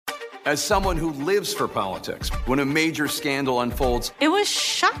As someone who lives for politics, when a major scandal unfolds, it was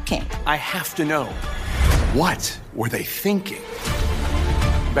shocking. I have to know, what were they thinking?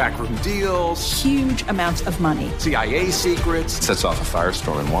 Backroom deals, huge amounts of money, CIA secrets, sets off a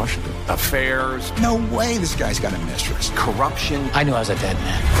firestorm in Washington, affairs. No way this guy's got a mistress. Corruption. I knew I was a dead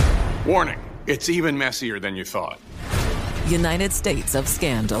man. Warning, it's even messier than you thought. United States of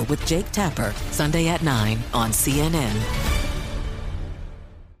Scandal with Jake Tapper, Sunday at 9 on CNN.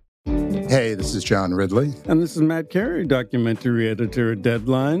 Hey, this is John Ridley. And this is Matt Carey, documentary editor at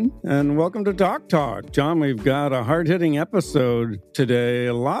Deadline. And welcome to Doc Talk. John, we've got a hard-hitting episode today.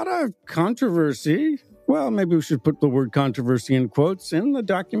 A lot of controversy. Well, maybe we should put the word controversy in quotes in the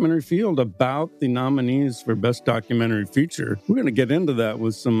documentary field about the nominees for Best Documentary Feature. We're going to get into that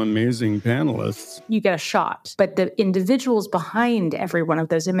with some amazing panelists. You get a shot, but the individuals behind every one of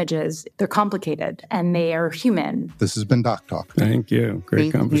those images, they're complicated and they are human. This has been Doc Talk. Thank you.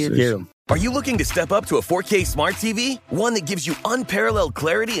 Great conversation. Thank you. Are you looking to step up to a 4K smart TV? One that gives you unparalleled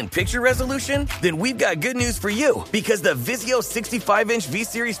clarity and picture resolution? Then we've got good news for you, because the Vizio 65-inch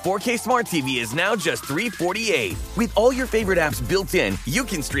V-Series 4K smart TV is now just $348. With all your favorite apps built in, you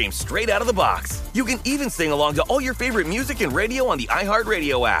can stream straight out of the box. You can even sing along to all your favorite music and radio on the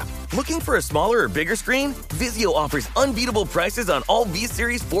iHeartRadio app. Looking for a smaller or bigger screen? Vizio offers unbeatable prices on all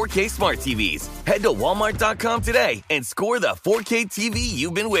V-Series 4K smart TVs. Head to Walmart.com today and score the 4K TV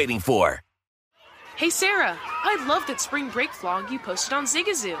you've been waiting for. Hey Sarah, I loved that spring break vlog you posted on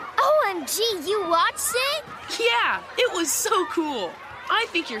Zigazoo. OMG, you watched it? Yeah, it was so cool. I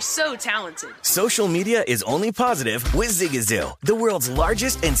think you're so talented. Social media is only positive with Zigazoo, the world's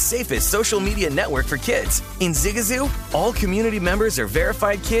largest and safest social media network for kids. In Zigazoo, all community members are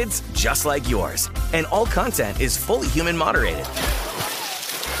verified kids just like yours, and all content is fully human moderated.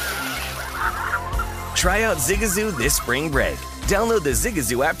 Try out Zigazoo this spring break. Download the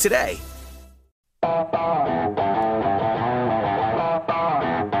Zigazoo app today.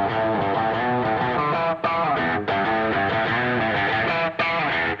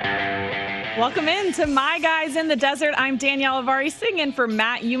 Welcome in to My Guys in the Desert. I'm Danielle Avari singing for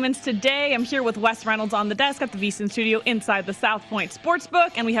Matt Humans today. I'm here with Wes Reynolds on the desk at the VSiN studio inside the South Point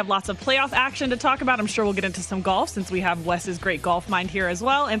Sportsbook, and we have lots of playoff action to talk about. I'm sure we'll get into some golf since we have Wes's great golf mind here as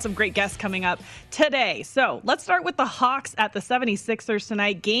well, and some great guests coming up today. So let's start with the Hawks at the 76ers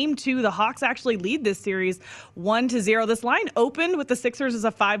tonight. Game 2, the Hawks actually lead this series 1-0. This line opened with the Sixers as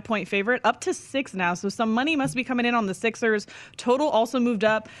a 5-point favorite, up to 6 now, so some money must be coming in on the Sixers. Total also moved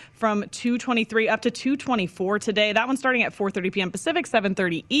up from 223 up to 224 today. That one's starting at 4:30 p.m. Pacific,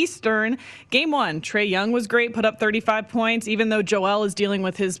 7:30 Eastern. Game 1, Trae Young was great, put up 35 points, even though Joel is dealing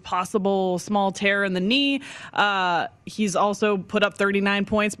with his possible small tear in the knee. He's also put up 39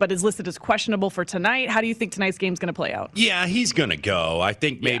 points, but is listed as questionable for tonight. How do you think tonight's game is going to play out? Yeah, he's going to go. I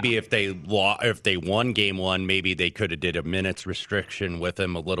think maybe if they won Game 1, maybe they could have did a minutes restriction with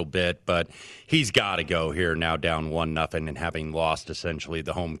him a little bit, but he's got to go here now, down 1-0 and having lost essentially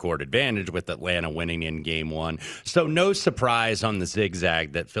the home court advantage with Atlanta winning in Game 1. So no surprise on the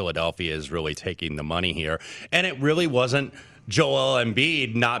zigzag that Philadelphia is really taking the money here. And it really wasn't Joel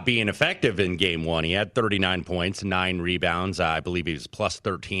Embiid not being effective in Game 1. He had 39 points, 9 rebounds. I believe he was plus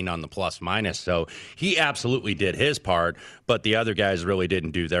 13 on the plus-minus. So he absolutely did his part, but the other guys really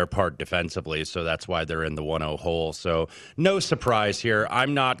didn't do their part defensively, so that's why they're in the 1-0 hole. So no surprise here.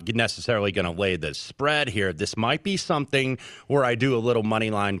 I'm not necessarily going to lay the spread here. This might be something where I do a little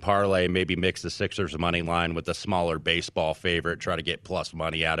money line parlay, maybe mix the Sixers money line with a smaller baseball favorite, try to get plus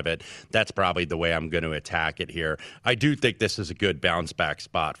money out of it. That's probably the way I'm going to attack it here. I do think this is a good bounce back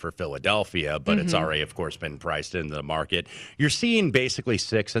spot for Philadelphia, but it's already, of course, been priced into the market. You're seeing basically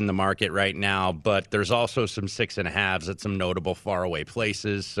 6 in the market right now, but there's also some 6.5s at some notable faraway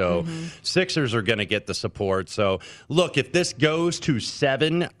places. So Sixers are going to get the support. So look, if this goes to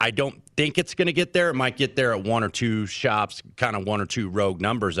 7, I don't think it's going to get there. It might get there at 1 or 2 shops, kind of 1 or 2 rogue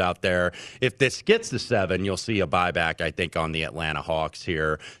numbers out there. If this gets to 7, you'll see a buyback, I think, on the Atlanta Hawks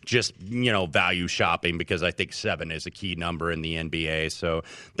here. Just, value shopping, because I think 7 is a key number in the NBA. So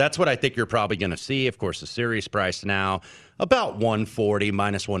that's what I think you're probably going to see. Of course, the series price now about 140,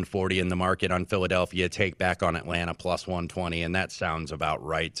 minus 140 in the market on Philadelphia, take back on Atlanta plus 120, and that sounds about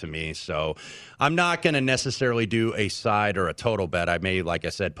right to me. So I'm not going to necessarily do a side or a total bet. I may, like I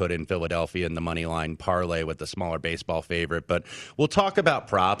said, put in Philadelphia in the money line parlay with the smaller baseball favorite, but we'll talk about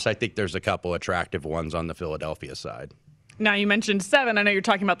props. I think there's a couple attractive ones on the Philadelphia side. Now, you mentioned 7. I know you're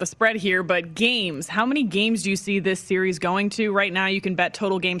talking about the spread here, but games. How many games do you see this series going to? Right now, you can bet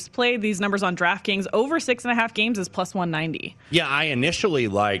total games played. These numbers on DraftKings, over 6.5 games is plus 190. Yeah, I initially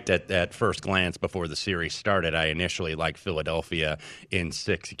liked, at first glance before the series started, I initially liked Philadelphia in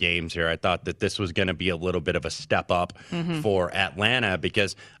 6 games here. I thought that this was going to be a little bit of a step up for Atlanta,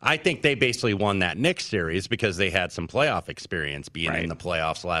 because I think they basically won that Knicks series because they had some playoff experience being in the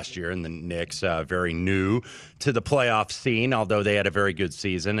playoffs last year, and the Knicks very new to the playoff scene, although they had a very good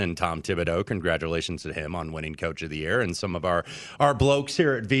season. And Tom Thibodeau, congratulations to him on winning Coach of the Year. And some of our blokes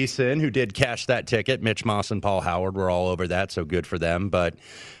here at VSiN who did cash that ticket, Mitch Moss and Paul Howard, were all over that, so good for them. But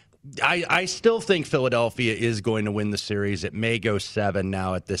I still think Philadelphia is going to win the series. It may go 7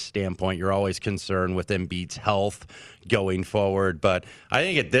 now at this standpoint. You're always concerned with Embiid's health going forward. But I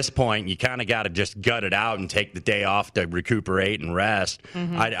think at this point, you kind of got to just gut it out and take the day off to recuperate and rest.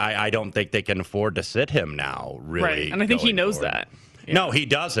 I don't think they can afford to sit him now, really. Right, and I think he knows that. Yeah. No, he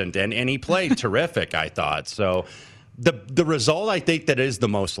doesn't. And he played terrific, I thought. So the result I think that is the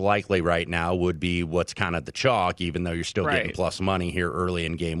most likely right now would be what's kind of the chalk, even though you're still getting plus money here early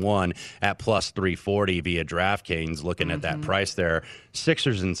in game 1 at plus 340 via DraftKings. Looking at that price there,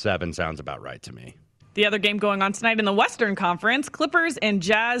 Sixers and 7 sounds about right to me. The other game going on tonight in the Western Conference, Clippers and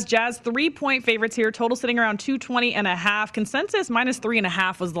Jazz. Jazz 3-point favorites here, total sitting around 220.5. Consensus minus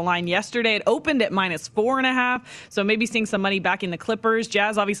 3.5 was the line yesterday. It opened at minus 4.5, so maybe seeing some money backing the Clippers.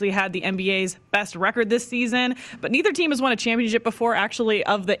 Jazz obviously had the NBA's best record this season, but neither team has won a championship before. Actually,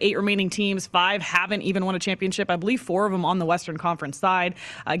 of the 8 remaining teams, 5 haven't even won a championship. I believe 4 of them on the Western Conference side.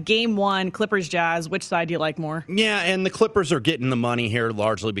 Game 1, Clippers-Jazz. Which side do you like more? Yeah, and the Clippers are getting the money here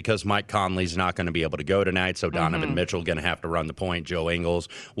largely because Mike Conley's not going to be able to go tonight, so Donovan Mitchell going to have to run the point. Joe Ingles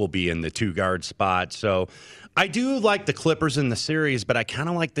will be in the 2-guard spot. So I do like the Clippers in the series, but I kind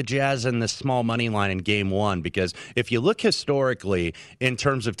of like the Jazz in the small money line in game 1, because if you look historically in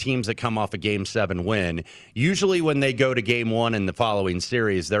terms of teams that come off a game 7 win, usually when they go to game 1 in the following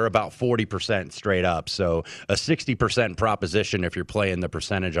series, they're about 40% straight up. So a 60% proposition if you're playing the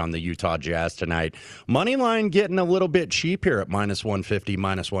percentage on the Utah Jazz tonight. Money line getting a little bit cheap here at minus 150,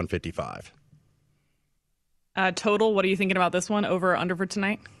 minus 155. Total, what are you thinking about this one, over or under for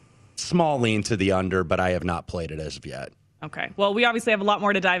tonight? Small lean to the under, but I have not played it as of yet. Okay. Well, we obviously have a lot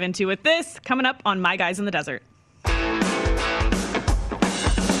more to dive into with this coming up on My Guys in the Desert.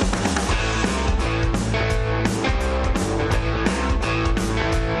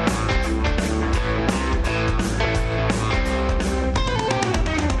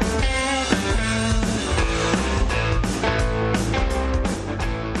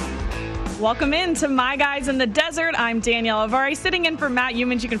 Welcome in to My Guys in the Desert. I'm Danielle Avari, sitting in for Matt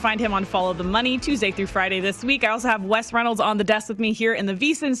Youmans. You can find him on Follow the Money Tuesday through Friday this week. I also have Wes Reynolds on the desk with me here in the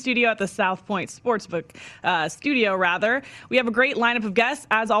VSiN studio at the South Point Sportsbook studio, rather. We have a great lineup of guests.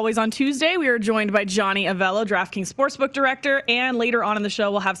 As always on Tuesday, we are joined by Johnny Avello, DraftKings Sportsbook Director, and later on in the show,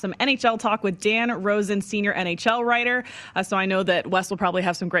 we'll have some NHL talk with Dan Rosen, Senior NHL Writer. So I know that Wes will probably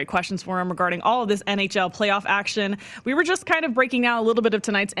have some great questions for him regarding all of this NHL playoff action. We were just kind of breaking down a little bit of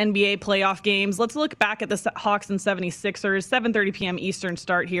tonight's NBA playoff games. Let's look back at the Hawks and 76ers, 7:30 p.m. Eastern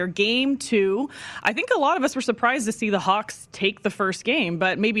start here. Game 2. I think a lot of us were surprised to see the Hawks take the first game,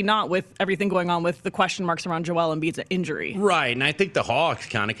 but maybe not with everything going on with the question marks around Joel Embiid's injury. Right, and I think the Hawks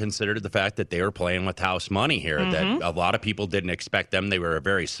kind of considered the fact that they were playing with house money here, that a lot of people didn't expect them. They were a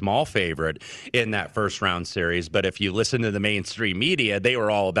very small favorite in that first round series, but if you listen to the mainstream media, they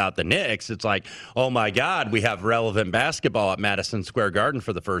were all about the Knicks. It's like, oh my God, we have relevant basketball at Madison Square Garden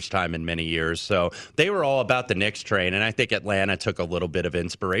for the first time in many years. So they were all about the Knicks train, and I think Atlanta took a little bit of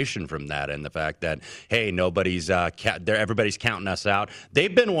inspiration from that and the fact that, hey, everybody's counting us out.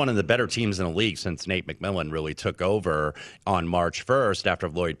 They've been one of the better teams in the league since Nate McMillan really took over on March 1st after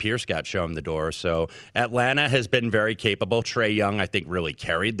Lloyd Pierce got shown the door. So Atlanta has been very capable. Trae Young, I think, really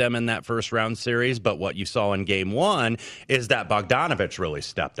carried them in that first round series, but what you saw in game 1 is that Bogdanovich really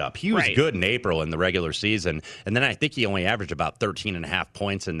stepped up. He was good in April in the regular season, and then I think he only averaged about 13.5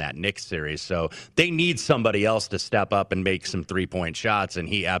 points in that Knicks series. So they need somebody else to step up and make some three-point shots, and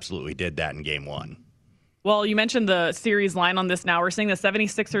he absolutely did that in game 1. Well, you mentioned the series line on this now. We're seeing the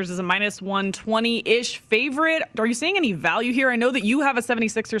 76ers is a minus 120-ish favorite. Are you seeing any value here? I know that you have a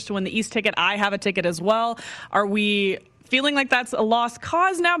 76ers to win the East ticket. I have a ticket as well. Are we feeling like that's a lost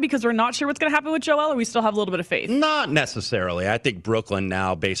cause now because we're not sure what's going to happen with Joel, or we still have a little bit of faith? Not necessarily. I think Brooklyn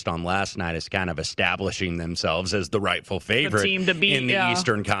now, based on last night, is kind of establishing themselves as the rightful favorite team to beat, in the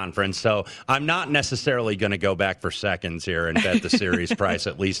Eastern Conference. So I'm not necessarily going to go back for seconds here and bet the series price,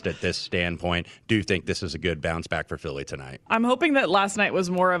 at least at this standpoint. Do think this is a good bounce back for Philly tonight. I'm hoping that last night was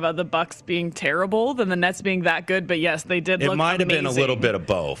more of the Bucks being terrible than the Nets being that good. But yes, they did look amazing. It might have been a little bit of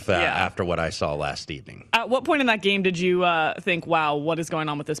both after what I saw last evening. At what point in that game did you think, wow, what is going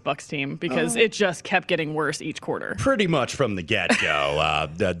on with this Bucks team? Because it just kept getting worse each quarter. Pretty much from the get-go.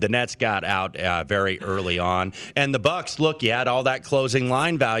 The Nets got out very early on. And the Bucks, look, you had all that closing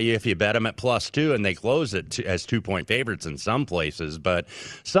line value if you bet them at +2, and they closed it as 2-point favorites in some places. But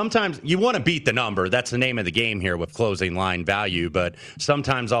sometimes you want to beat the number. That's the name of the game here with closing line value. But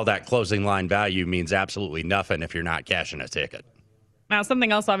sometimes all that closing line value means absolutely nothing if you're not cashing a ticket. Now,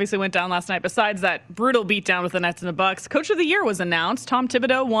 something else obviously went down last night besides that brutal beatdown with the Nets and the Bucks. Coach of the Year was announced. Tom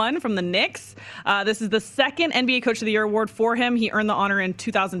Thibodeau won from the Knicks. This is the second NBA Coach of the Year award for him. He earned the honor in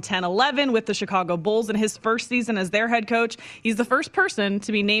 2010-11 with the Chicago Bulls in his first season as their head coach. He's the first person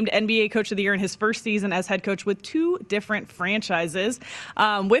to be named NBA Coach of the Year in his first season as head coach with 2 different franchises.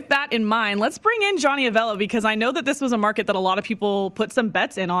 With that in mind, let's bring in Johnny Avello, because I know that this was a market that a lot of people put some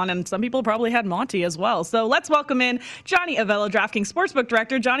bets in on, and some people probably had Monty as well. So let's welcome in Johnny Avello, DraftKings Sportsbook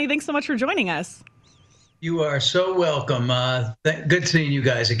Director. Johnny, thanks so much for joining us. You are so welcome. Good seeing you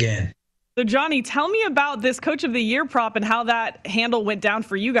guys again. So, Johnny, tell me about this Coach of the Year prop and how that handle went down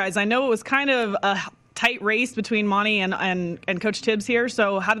for you guys. I know it was kind of a tight race between Monty and Coach Tibbs here.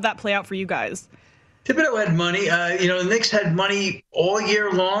 So how did that play out for you guys? Thibodeau had money. The Knicks had money all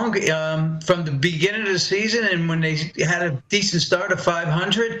year long from the beginning of the season, and when they had a decent start of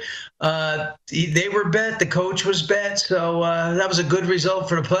 500, they were bet. The coach was bet, so that was a good result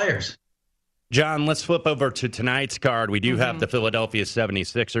for the players. John, let's flip over to tonight's card. We do have the Philadelphia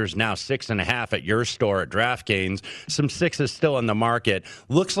 76ers now 6.5 at your store at DraftKings. Some 6s still in the market.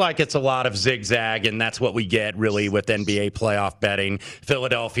 Looks like it's a lot of zigzag, and that's what we get really with NBA playoff betting.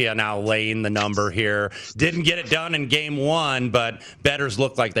 Philadelphia now laying the number here. Didn't get it done in game 1, but bettors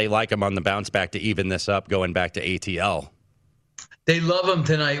look like they like them on the bounce back to even this up going back to ATL. They love them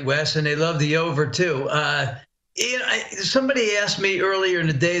tonight, Wes, and they love the over too. Somebody asked me earlier in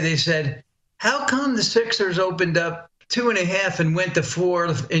the day, they said, how come the Sixers opened up 2.5 and went to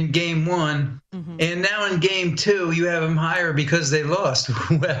 4 in game 1, and now in game 2 you have them higher because they lost?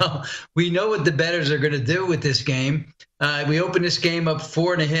 Well, we know what the bettors are going to do with this game. We opened this game up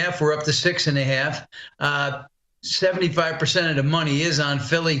 4.5. We're up to 6.5. 75% of the money is on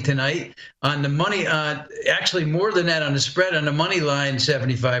Philly tonight. On the money, actually more than that on the spread. On the money line,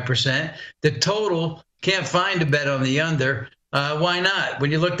 75%. The total, can't find a bet on the under. Why not? When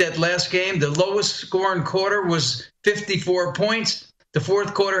you looked at last game, the lowest scoring quarter was 54 points. The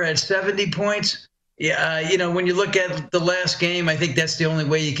fourth quarter had 70 points. When you look at the last game, I think that's the only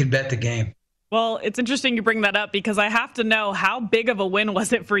way you can bet the game. Well, it's interesting you bring that up because I have to know, how big of a win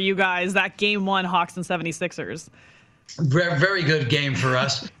was it for you guys, that game 1 Hawks and 76ers? Very good game for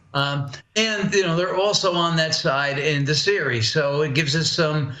us. They're also on that side in the series, so it gives us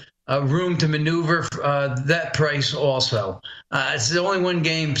some room to maneuver that price also. It's the only one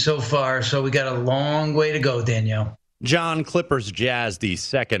game so far, so we got a long way to go, Danielle. John, Clippers Jazz, the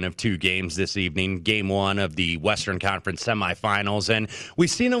second of 2 games this evening, game 1 of the Western Conference semifinals. And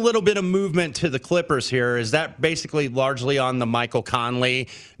we've seen a little bit of movement to the Clippers here. Is that basically largely on the Michael Conley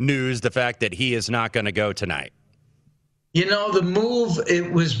news, the fact that he is not going to go tonight? The move,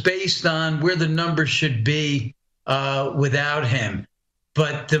 it was based on where the numbers should be without him.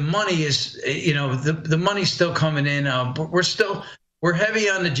 But the money is, the money's still coming in. We're heavy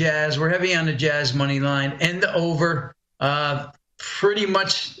on the Jazz. We're heavy on the Jazz money line and the over. Pretty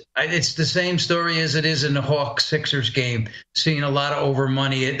much, it's the same story as it is in the Hawks-Sixers game. Seeing a lot of over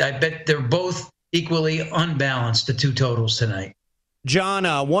money. I bet they're both equally unbalanced, the 2 totals tonight. John,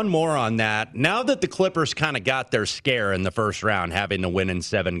 one more on that. Now that the Clippers kind of got their scare in the first round, having to win in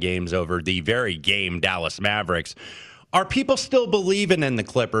 7 games over the very game Dallas Mavericks, are people still believing in the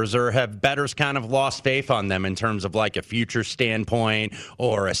Clippers, or have bettors kind of lost faith on them in terms of like a future standpoint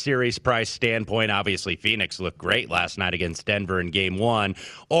or a series price standpoint? Obviously, Phoenix looked great last night against Denver in game 1.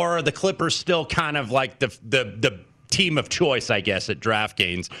 Or are the Clippers still kind of like the team of choice, I guess, at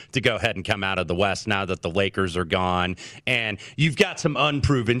DraftKings to go ahead and come out of the West now that the Lakers are gone? And you've got some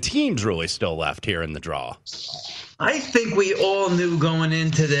unproven teams really still left here in the draw. I think we all knew going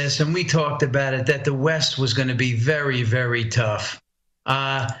into this, and we talked about it, that the West was going to be very, very tough.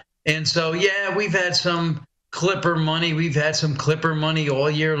 And so, we've had some Clipper money. We've had some Clipper money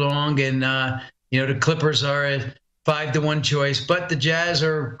all year long. And, the Clippers are 5-1 choice, but the Jazz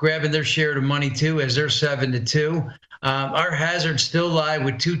are grabbing their share of money too, as they're 7-2. Our hazards still lie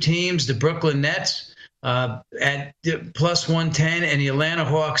with two teams, the Brooklyn Nets at plus 110 and the Atlanta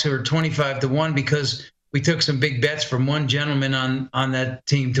Hawks, who are 25-1, because we took some big bets from one gentleman on that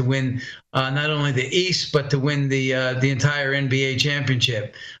team to win not only the East, but to win the entire NBA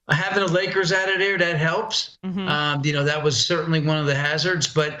championship. Having the Lakers out of there, that helps. Mm-hmm. That was certainly one of the hazards,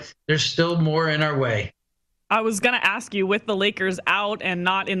 but there's still more in our way. I was going to ask you, with the Lakers out and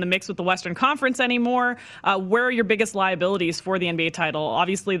not in the mix with the Western Conference anymore, where are your biggest liabilities for the NBA title?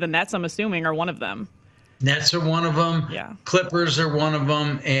 Obviously, the Nets, I'm assuming, are one of them. Nets are one of them. Yeah. Clippers are one of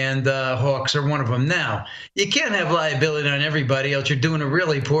them, and Hawks are one of them. Now, you can't have liability on everybody else. You're doing a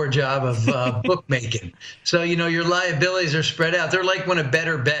really poor job of bookmaking. So, your liabilities are spread out. They're like when a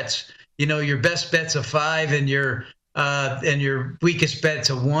bettor bets. Your best bet's a 5 and your weakest bet's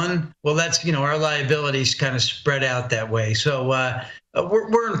a 1. Well, that's, our liabilities kind of spread out that way. So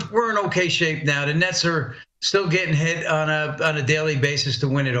we're in okay shape now. The Nets are still getting hit on a daily basis to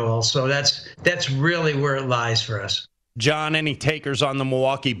win it all. So that's really where it lies for us. John, any takers on the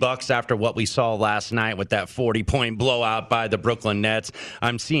Milwaukee Bucks after what we saw last night with that 40-point blowout by the Brooklyn Nets?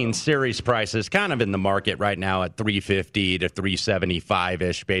 I'm seeing series prices kind of in the market right now at $350 to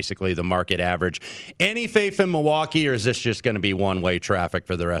 $375-ish, basically the market average. Any faith in Milwaukee, or is this just going to be one-way traffic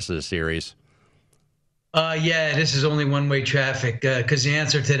for the rest of the series? Yeah, this is only one-way traffic, because the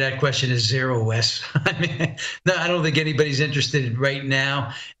answer to that question is 0, Wes. No, I don't think anybody's interested right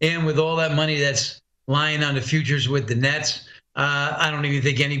now. And with all that money that's lying on the futures with the Nets, I don't even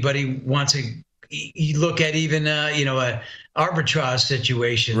think anybody wants to look at even a arbitrage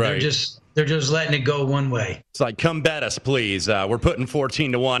situation. Right. They're just letting it go one way. It's like, come bet us, please. We're putting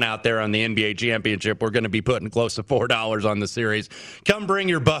 14-1 out there on the NBA championship. We're going to be putting close to $4 on the series. Come bring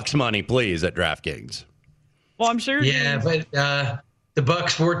your Bucks money, please, at DraftKings. Well, I'm sure. Yeah, but the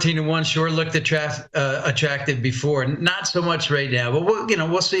Bucks 14-1 sure looked attractive before. Not so much right now. But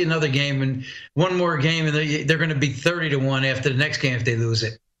we'll see another game and one more game, and they're going to be 30-1 after the next game if they lose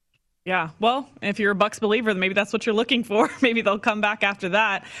it. Yeah, well, if you're a Bucks believer, then maybe that's what you're looking for. Maybe they'll come back after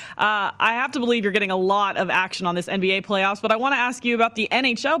that. I have to believe you're getting a lot of action on this NBA playoffs, but I want to ask you about the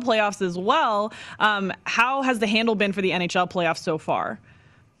NHL playoffs as well. How has the handle been for the NHL playoffs so far?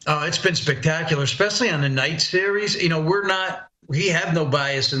 Oh, it's been spectacular, especially on the night series. We have no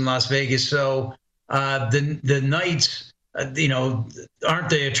bias in Las Vegas, so the Knights, aren't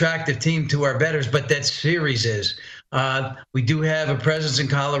the attractive team to our bettors, but that series is. We do have a presence in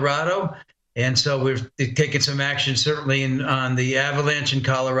Colorado, and so we're taking some action certainly on the Avalanche in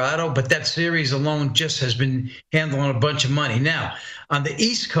Colorado, but that series alone just has been handling a bunch of money. Now, on the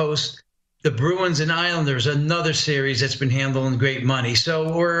East Coast, the Bruins and Islanders, another series that's been handling great money.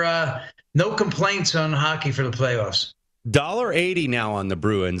 So we're no complaints on hockey for the playoffs. $1.80 now on the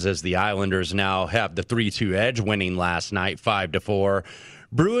Bruins, as the Islanders now have the 3-2 edge, winning last night 5-4.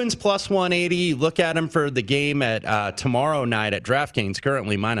 Bruins plus 180. Look at them for the game at tomorrow night at DraftKings.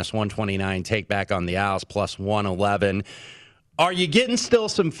 Currently minus 129. Take back on the Owls plus 111. Are you getting still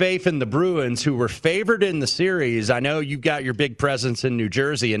some faith in the Bruins, who were favored in the series? I know you've got your big presence in New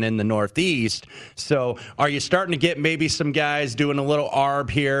Jersey and in the Northeast. So are you starting to get maybe some guys doing a little arb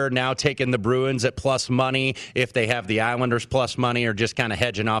here, now taking the Bruins at plus money if they have the Islanders plus money, or just kind of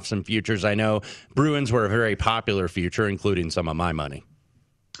hedging off some futures? I know Bruins were a very popular future, including some of my money.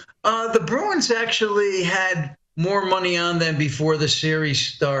 The Bruins actually had more money on them before the series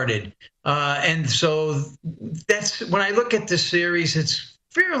started. And so that's when I look at the series, it's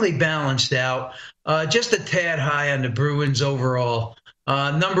fairly balanced out, just a tad high on the Bruins overall.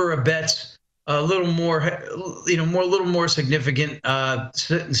 Number of bets, a little more significant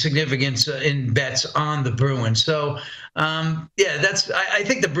significance in bets on the Bruins. So, I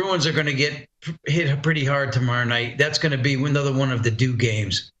think the Bruins are going to get hit pretty hard tomorrow night. That's going to be another one of the due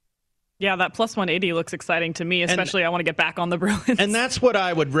games. Yeah, that plus 180 looks exciting to me, especially I want to get back on the Bruins. And that's what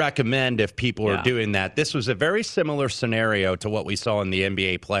I would recommend if people are doing that. This was a very similar scenario to what we saw in the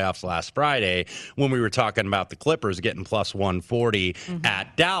NBA playoffs last Friday when we were talking about the Clippers getting plus 140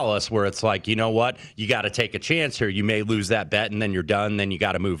 at Dallas, where it's like, you know what? You got to take a chance here. You may lose that bet and then you're done. Then you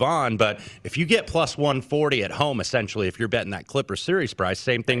got to move on. But if you get plus 140 at home, essentially, if you're betting that Clippers series price,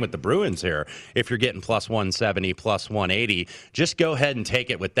 same thing with the Bruins here. If you're getting plus 170, plus 180, just go ahead and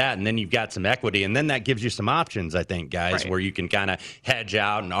take it with that. And then you've got some equity, and then that gives you some options, I think, guys, where you can kind of hedge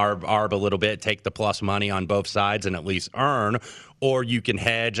out and arb a little bit, take the plus money on both sides and at least earn, or you can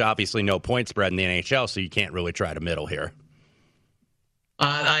hedge. Obviously no point spread in the NHL, so you can't really try to middle here.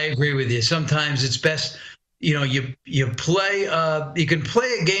 I agree with you. Sometimes it's best, you play. You can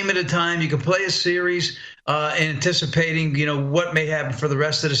play a game at a time. You can play a series, anticipating what may happen for the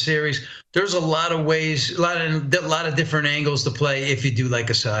rest of the series. There's a lot of ways, a lot of different angles to play if you do like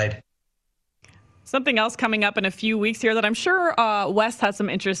a side. Something else coming up in a few weeks here that I'm sure Wes has some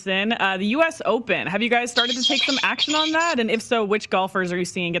interest in, the U.S. Open. Have you guys started to take some action on that? And if so, which golfers are you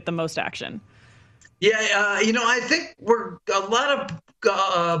seeing get the most action? Yeah, I think a lot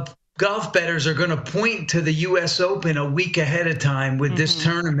of golf bettors are going to point to the U.S. Open a week ahead of time with this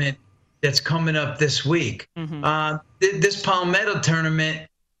tournament that's coming up this week. This Palmetto tournament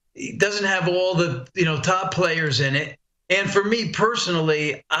doesn't have all the top players in it. And for me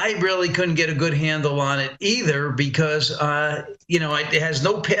personally, I really couldn't get a good handle on it either because, it has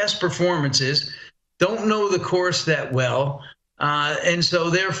no past performances, don't know the course that well. And so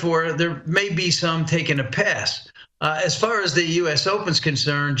therefore, there may be some taking a pass. As far as the U.S. Open's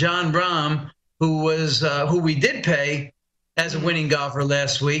concerned, Jon Rahm, who we did pay as a winning golfer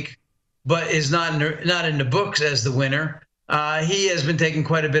last week, but is not in the books as the winner. He has been taking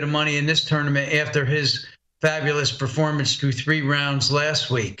quite a bit of money in this tournament after his fabulous performance through 3 rounds last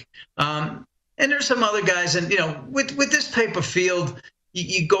week. And there's some other guys, and with this type of field,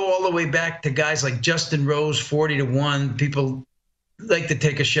 you go all the way back to guys like Justin Rose, 40-1. People like to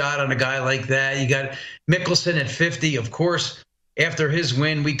take a shot on a guy like that. You got Mickelson at 50. Of course, after his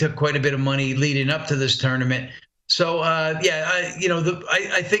win, we took quite a bit of money leading up to this tournament. So I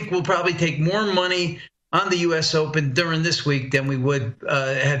think we'll probably take more money on the U.S. Open during this week than we would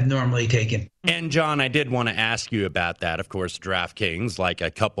have normally taken. And, John, I did want to ask you about that. Of course, DraftKings, like a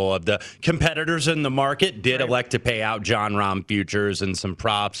couple of the competitors in the market, did elect to pay out Jon Rahm futures and some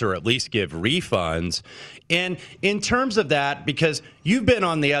props or at least give refunds. And in terms of that, because you've been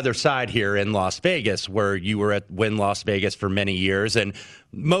on the other side here in Las Vegas, where you were at Wynn Las Vegas for many years, and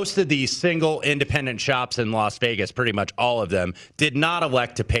most of these single independent shops in Las Vegas, pretty much all of them, did not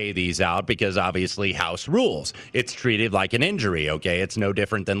elect to pay these out because obviously house rules. It's treated like an injury, okay? It's no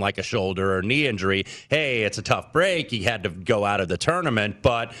different than like a shoulder or knee injury. Hey, it's a tough break. He had to go out of the tournament,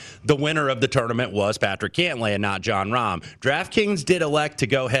 but the winner of the tournament was Patrick Cantlay and not Jon Rahm. DraftKings did elect to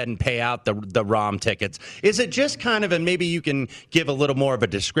go ahead and pay out the Rahm tickets. Is it just kind of, and maybe you can give a little more of a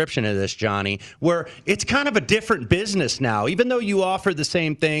description of this, Johnny, where it's kind of a different business now, even though you offer the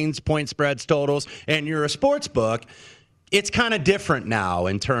same things, point spreads, totals, and you're a sports book, it's kind of different now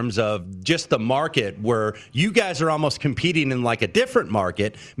in terms of just the market where you guys are almost competing in like a different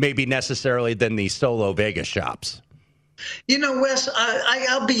market, maybe necessarily than these solo Vegas shops. Wes,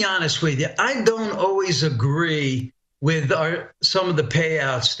 I'll be honest with you. I don't always agree with some of the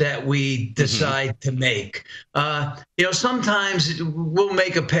payouts that we decide to make. Sometimes we'll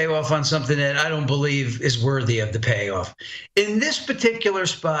make a payoff on something that I don't believe is worthy of the payoff. In this particular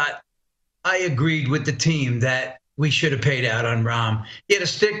spot, I agreed with the team that we should have paid out on Rahm. He had a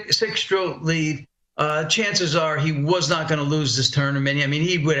 6-stroke lead. Chances are he was not going to lose this tournament. I mean,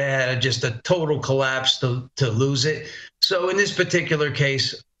 he would have had just a total collapse to lose it. So in this particular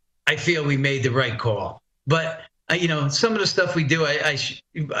case, I feel we made the right call. But some of the stuff we do,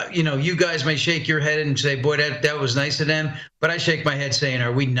 you guys may shake your head and say, boy, that was nice of them. But I shake my head saying,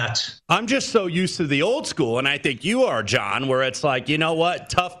 are we nuts? I'm just so used to the old school, and I think you are, John, where it's like, you know what,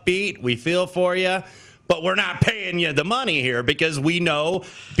 tough beat, we feel for you, but we're not paying you the money here because we know,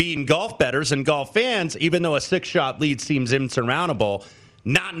 being golf bettors and golf fans, even though a 6-shot lead seems insurmountable,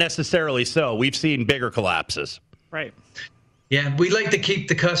 not necessarily so. We've seen bigger collapses. Right. Yeah, we like to keep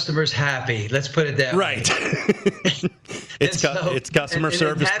the customers happy. Let's put it that way. Right. It's customer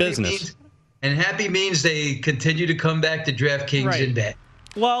service business. And happy means they continue to come back to DraftKings and bet.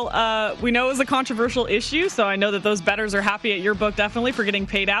 Well, we know it was a controversial issue, so I know that those bettors are happy at your book, definitely, for getting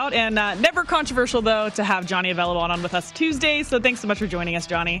paid out. And never controversial, though, to have Johnny available on with us Tuesday. So thanks so much for joining us,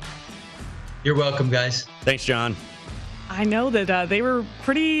 Johnny. You're welcome, guys. Thanks, John. I know that they were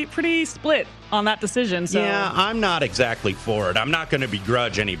pretty split on that decision. So. Yeah, I'm not exactly for it. I'm not going to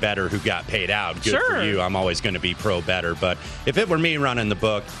begrudge any bettor who got paid out. Good for you. I'm always going to be pro bettor. But if it were me running the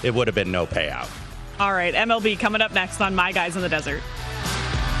book, it would have been no payout. All right, MLB coming up next on My Guys in the Desert.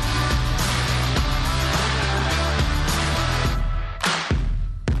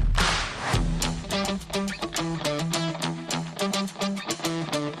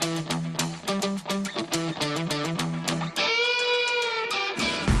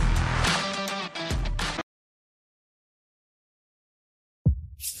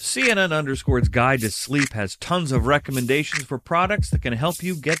 CNN_'s Guide to Sleep has tons of recommendations for products that can help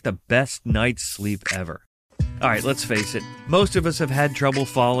you get the best night's sleep ever. All right, let's face it, most of us have had trouble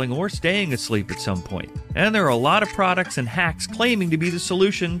falling or staying asleep at some point, and there are a lot of products and hacks claiming to be the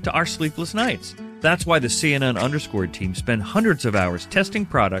solution to our sleepless nights. That's why the CNN Underscored team spend hundreds of hours testing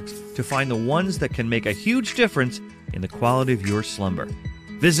products to find the ones that can make a huge difference in the quality of your slumber.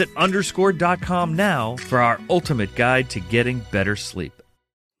 Visit underscored.com now for our ultimate guide to getting better sleep.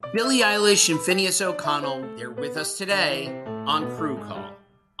 Billie Eilish and Phineas O'Connell, they're with us today on Crew Call.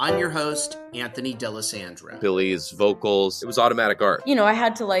 I'm your host, Anthony D'Alessandro. Billie's vocals, it was automatic art. You know, I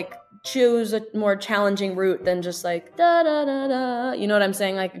had to choose a more challenging route than just da da da da. You know what I'm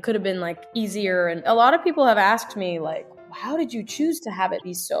saying? It could have been easier. And a lot of people have asked me how did you choose to have it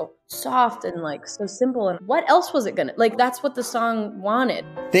be so soft and so simple? And what else was it gonna that's what the song wanted.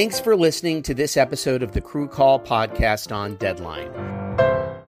 Thanks for listening to this episode of the Crew Call podcast on Deadline.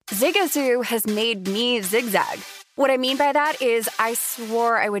 Zigazoo has made me zigzag. What I mean by that is I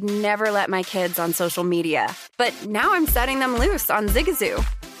swore I would never let my kids on social media, but now I'm setting them loose on Zigazoo.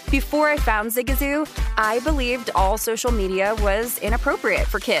 Before I found Zigazoo, I believed all social media was inappropriate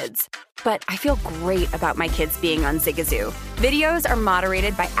for kids. But I feel great about my kids being on Zigazoo. Videos are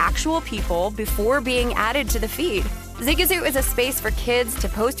moderated by actual people before being added to the feed. Zigazoo is a space for kids to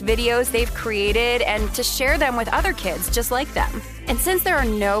post videos they've created and to share them with other kids just like them. And since there are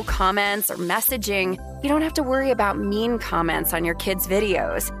no comments or messaging, you don't have to worry about mean comments on your kids'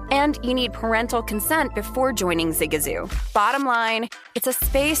 videos. And you need parental consent before joining Zigazoo. Bottom line, it's a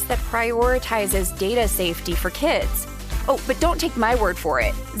space that prioritizes data safety for kids. Oh, but don't take my word for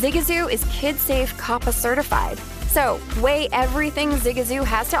it. Zigazoo is KidSafe COPPA certified. So, weigh everything Zigazoo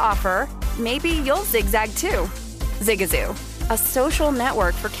has to offer. Maybe you'll zigzag too. Zigazoo, a social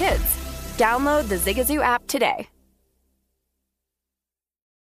network for kids. Download the Zigazoo app today.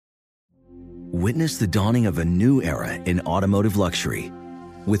 Witness the dawning of a new era in automotive luxury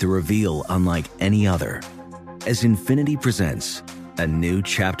with a reveal unlike any other as Infiniti presents a new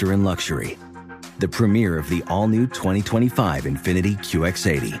chapter in luxury, the premiere of the all-new 2025 Infiniti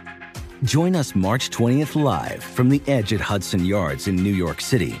QX80. Join us March 20th live from the Edge at Hudson Yards in New York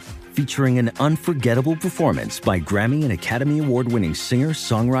City, featuring an unforgettable performance by Grammy and Academy Award-winning singer,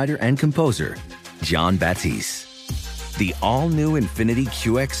 songwriter, and composer, Jon Batiste. The all-new Infiniti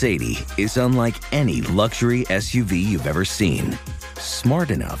QX80 is unlike any luxury SUV you've ever seen. Smart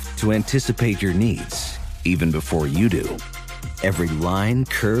enough to anticipate your needs, even before you do. Every line,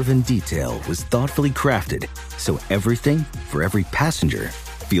 curve, and detail was thoughtfully crafted, so everything for every passenger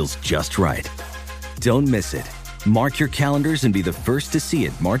feels just right. Don't miss it. Mark your calendars and be the first to see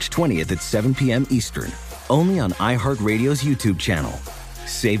it March 20th at 7 p.m. Eastern, only on iHeartRadio's YouTube channel.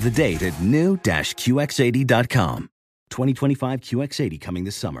 Save the date at new-QX80.com. 2025 QX80 coming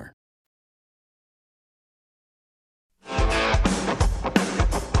this summer.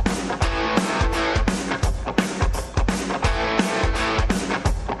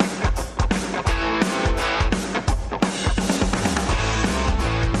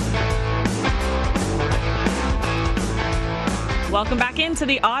 Welcome back into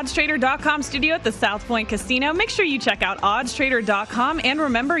the oddstrader.com studio at the South Point Casino. Make sure you check out oddstrader.com. And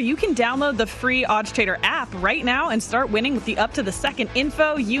remember, you can download the free OddsTrader app right now and start winning with the up-to-the-second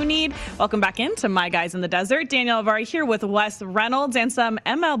info you need. Welcome back into My Guys in the Desert. Danielle Avari here with Wes Reynolds and some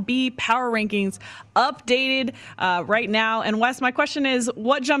MLB power rankings updated right now. And Wes, my question is,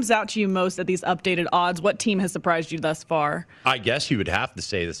 what jumps out to you most at these updated odds? What team has surprised you thus far? I guess you would have to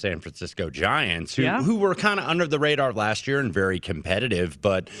say the San Francisco Giants, who were kind of under the radar last year and very competitive,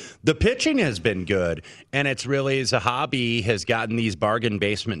 but the pitching has been good, and it's really Zahabi has gotten these bargain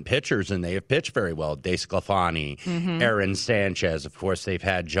basement pitchers, and they have pitched very well. DeSclafani, Aaron Sanchez, of course, they've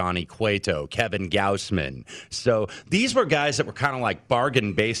had Johnny Cueto, Kevin Gausman. So these were guys that were kind of like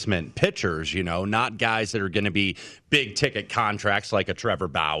bargain basement pitchers, not guys that are going to be big ticket contracts like a Trevor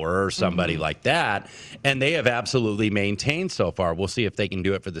Bauer or somebody like that, and they have absolutely maintained so far. We'll see if they can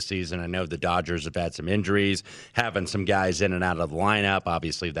do it for the season. I know the Dodgers have had some injuries, having some guys in and out of the lineup.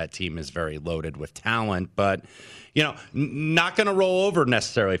 Obviously, that team is very loaded with talent, but not going to roll over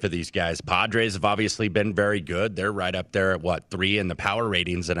necessarily for these guys. Padres have obviously been very good. They're right up there at 3 in the power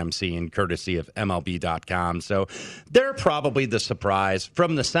ratings that I'm seeing, courtesy of MLB.com. So they're probably the surprise.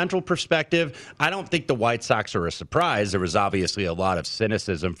 From the Central perspective, I don't think the White Sox are a surprise. There was obviously a lot of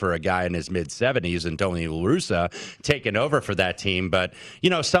cynicism for a guy in his mid-70s, Antonio La Russa, taking over for that team. But,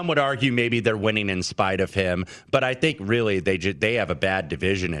 some would argue maybe they're winning in spite of him. But I think really they they have a bad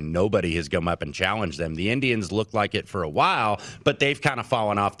division and nobody has come up and challenged them. The Indians look like it for a while, but they've kind of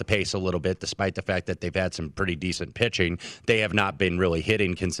fallen off the pace a little bit, despite the fact that they've had some pretty decent pitching. They have not been really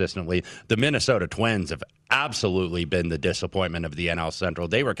hitting consistently. The Minnesota Twins have absolutely been the disappointment of the NL Central.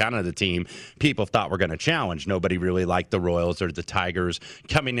 They were kind of the team people thought were going to challenge. Nobody really liked the Royals or the Tigers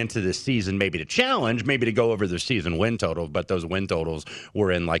coming into this season, maybe to challenge, maybe to go over their season win total, but those win totals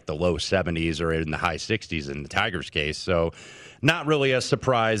were in like the low 70s or in the high 60s in the Tigers case. So not really a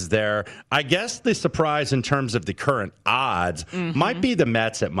surprise there. I guess the surprise in terms of the current odds might be the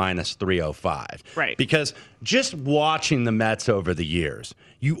Mets at minus 305. Right. Because just watching the Mets over the years,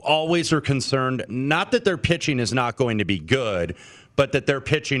 you always are concerned, not that their pitching is not going to be good, but that their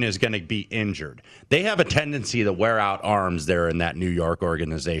pitching is going to be injured. They have a tendency to wear out arms there in that New York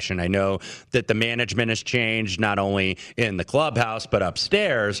organization. I know that the management has changed, not only in the clubhouse, but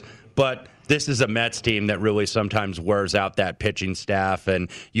upstairs, but this is a Mets team that really sometimes wears out that pitching staff, and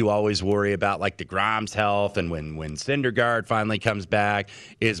you always worry about like DeGrom's health, and when Syndergaard finally comes back,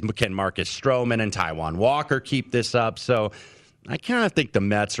 can Marcus Stroman and Taijuan Walker keep this up? So I kind of think the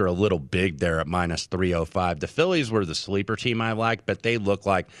Mets are a little big there at minus 305. The Phillies were the sleeper team I liked, but they look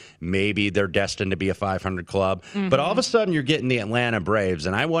like maybe they're destined to be a 500 club. But all of a sudden, you're getting the Atlanta Braves,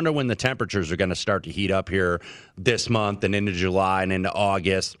 and I wonder when the temperatures are going to start to heat up here this month and into July and into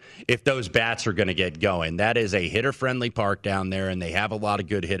August, if those bats are going to get going. That is a hitter-friendly park down there, and they have a lot of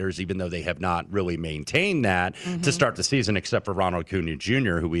good hitters, even though they have not really maintained that to start the season, except for Ronald Acuna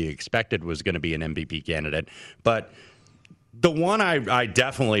Jr., who we expected was going to be an MVP candidate. But the one I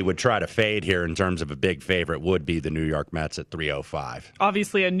definitely would try to fade here in terms of a big favorite would be the New York Mets at 305.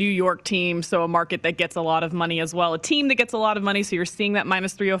 Obviously a New York team, so a market that gets a lot of money as well. A team that gets a lot of money, so you're seeing that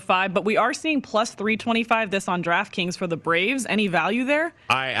minus 305. But we are seeing plus 325 this on DraftKings for the Braves. Any value there?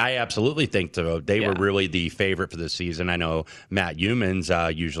 I absolutely think so. They were really the favorite for the season. I know Matt Humans,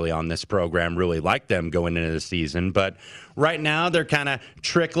 usually on this program, really liked them going into the season. But right now, they're kind of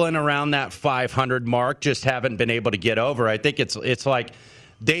trickling around that 500 mark, just haven't been able to get over. I think it's like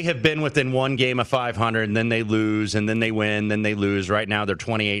they have been within one game of 500, and then they lose, and then they win, then they lose. Right now, they're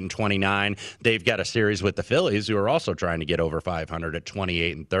 28-29. They've got a series with the Phillies, who are also trying to get over 500 at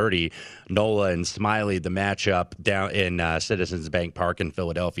 28-30. Nola and Smiley, the matchup down in Citizens Bank Park in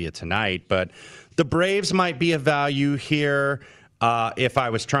Philadelphia tonight. But the Braves might be a value here. If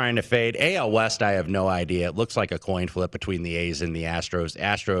I was trying to fade AL West, I have no idea. It looks like a coin flip between the A's and the Astros.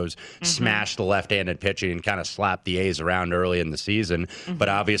 Astros smashed the left-handed pitching and kind of slapped the A's around early in the season. But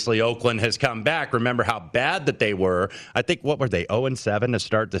obviously, Oakland has come back. Remember how bad that they were. I think, what were they, 0-7 to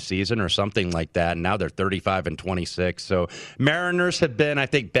start the season or something like that? And now they're 35-26. So Mariners have been, I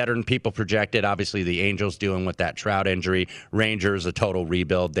think, better than people projected. Obviously, the Angels dealing with that Trout injury. Rangers, a total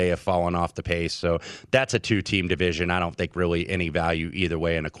rebuild. They have fallen off the pace. So that's a two-team division. I don't think really any value either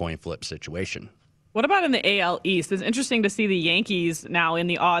way in a coin flip situation. What about in the AL East? It's interesting to see the Yankees now in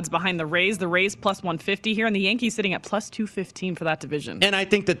the odds behind the Rays. The Rays plus 150 here, and the Yankees sitting at plus 215 for that division. And I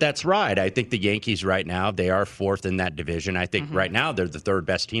think that that's right. I think the Yankees right now, they are fourth in that division. I think right now they're the third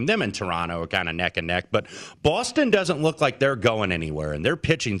best team. Them and Toronto are kind of neck and neck. But Boston doesn't look like they're going anywhere, and their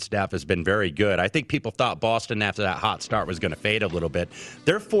pitching staff has been very good. I think people thought Boston, after that hot start, was going to fade a little bit.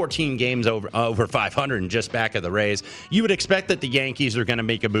 They're 14 games over 500 and just back of the Rays. You would expect that the Yankees are going to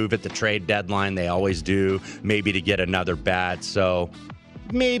make a move at the trade deadline. They always do, maybe to get another bat. So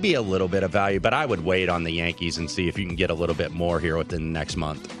maybe a little bit of value, but I would wait on the Yankees and see if you can get a little bit more here within the next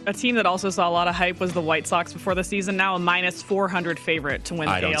month. A team that also saw a lot of hype was the White Sox before the season, now a minus 400 favorite to win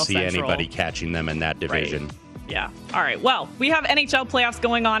the AL Central. I don't see anybody catching them in that division. Right. Yeah. All right. Well, we have NHL playoffs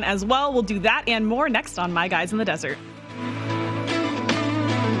going on as well. We'll do that and more next on My Guys in the Desert.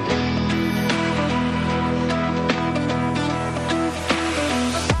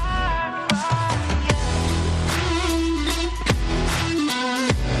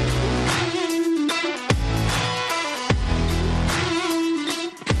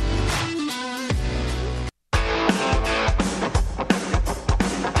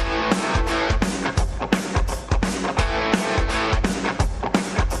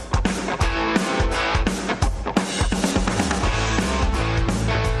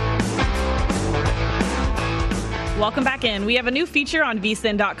 Welcome back in. We have a new feature on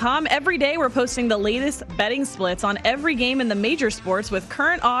vsin.com. Every day we're posting the latest betting splits on every game in the major sports with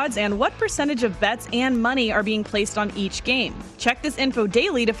current odds and what percentage of bets and money are being placed on each game. Check this info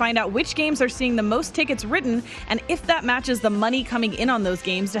daily to find out which games are seeing the most tickets written and if that matches the money coming in on those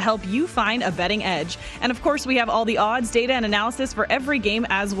games to help you find a betting edge. And of course, we have all the odds, data, and analysis for every game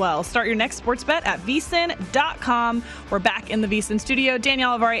as well. Start your next sports bet at vsin.com. We're back in the vsin studio.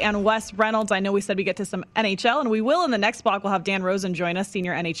 Danielle Avari and Wes Reynolds. I know we said we get to some NHL, and we will will. In the next block, we'll have Dan Rosen join us,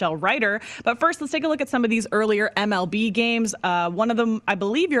 senior NHL writer. But first, let's take a look at some of these earlier MLB games. One of them, I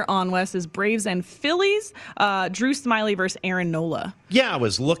believe you're on, Wes, is Braves and Phillies. Drew Smyly versus Aaron Nola. Yeah, I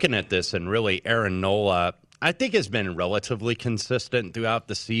was looking at this, and really Aaron Nola, I think, has been relatively consistent throughout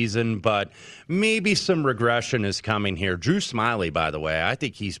the season, but maybe some regression is coming here. Drew Smyly, by the way, I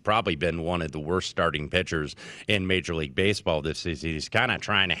think he's probably been one of the worst starting pitchers in Major League Baseball this season. He's kind of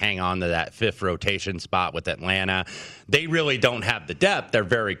trying to hang on to that fifth rotation spot with Atlanta. They really don't have the depth. They're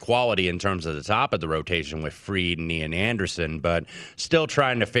very quality in terms of the top of the rotation with Fried and Ian Anderson, but still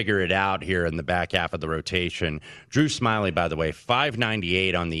trying to figure it out here in the back half of the rotation. Drew Smyly, by the way,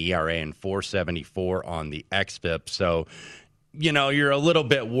 5.98 on the ERA and 4.74 on the xFIP. So, you know, you're a little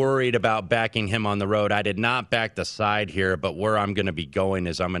bit worried about backing him on the road. I did not back the side here, but where I'm going to be going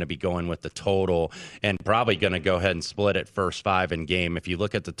is I'm going to be going with the total and probably going to go ahead and split it first 5 in game. If you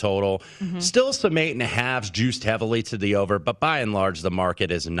look at the total, still some 8.5s juiced heavily to the over, but by and large, the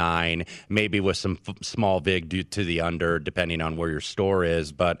market is 9, maybe with some small vig due to the under, depending on where your store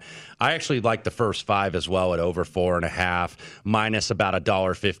is. But I actually like the first 5 as well at over 4.5, minus about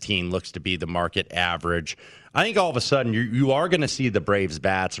 $1.15 looks to be the market average. I think all of a sudden you are going to see the Braves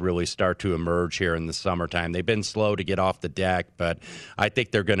bats really start to emerge here in the summertime. They've been slow to get off the deck, but I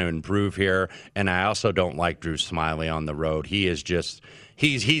think they're going to improve here. And I also don't like Drew Smyly on the road. He is just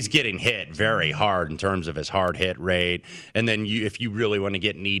he's getting hit very hard in terms of his hard hit rate. And then if you really want to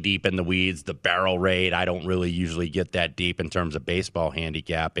get knee deep in the weeds, the barrel rate, I don't really usually get that deep in terms of baseball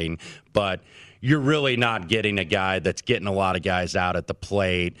handicapping, but you're really not getting a guy that's getting a lot of guys out at the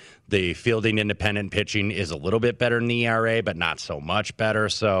plate. The fielding independent pitching is a little bit better than the ERA, but not so much better.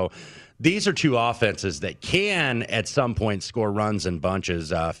 So these are two offenses that can, at some point, score runs in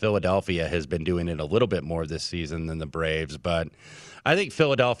bunches. Philadelphia has been doing it a little bit more this season than the Braves, but I think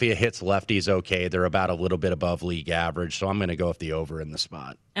Philadelphia hits lefties okay. They're about a little bit above league average, so I'm going to go with the over in the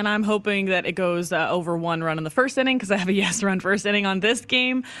spot. And I'm hoping that it goes over 1 run in the first inning because I have a yes run first inning on this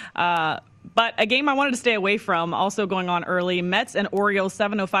game. But a game I wanted to stay away from, also going on early, Mets and Orioles,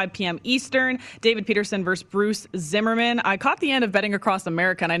 7:05 p.m. Eastern. David Peterson versus Bruce Zimmerman. I caught the end of Betting Across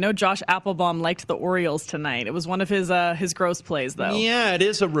America, and I know Josh Applebaum liked the Orioles tonight. It was one of his gross plays, though. Yeah, it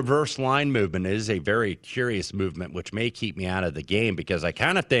is a reverse line movement. It is a very curious movement, which may keep me out of the game because I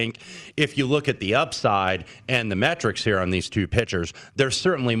kind of think if you look at the upside and the metrics here on these two pitchers, there's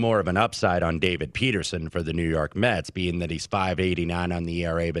certainly more of an upside on David Peterson for the New York Mets, being that he's 5.89 on the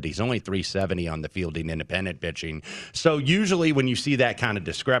ERA, but he's only 3.70 on the fielding independent pitching. So usually when you see that kind of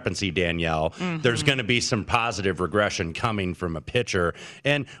discrepancy, Danielle, there's going to be some positive regression coming from a pitcher.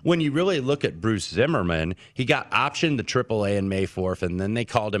 And when you really look at Bruce Zimmerman, he got optioned to AAA in May 4th, and then they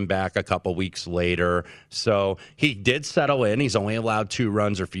called him back a couple weeks later. So he did settle in. He's only allowed 2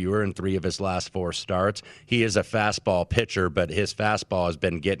 runs or fewer in 3 of his last 4 starts. He is a fastball pitcher, but his fastball has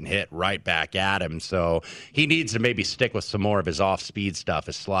been getting hit right back at him. So he needs to maybe stick with some more of his off-speed stuff,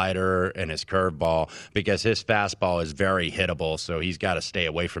 his slider and his curveball, because his fastball is very hittable. So he's got to stay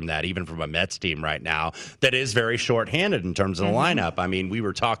away from that, even from a Mets team right now that is very shorthanded in terms of the lineup. I mean, we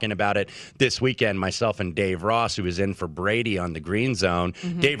were talking about it this weekend, myself and Dave Ross, who was in for Brady on the Green Zone.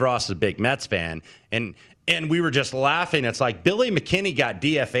 Dave Ross is a big Mets fan, and we were just laughing. It's like Billy McKinney got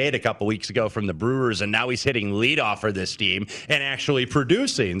DFA'd a couple weeks ago from the Brewers, and now he's hitting leadoff for this team and actually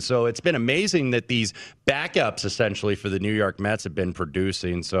producing. So it's been amazing that these backups, essentially, for the New York Mets have been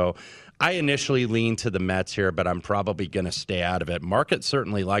producing. So I initially lean to the Mets here, but I'm probably going to stay out of it. Market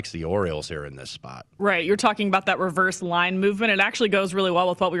certainly likes the Orioles here in this spot. Right. You're talking about that reverse line movement. It actually goes really well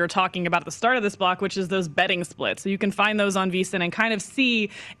with what we were talking about at the start of this block, which is those betting splits. So you can find those on VSiN and kind of see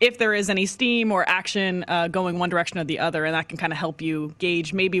if there is any steam or action going one direction or the other, and that can kind of help you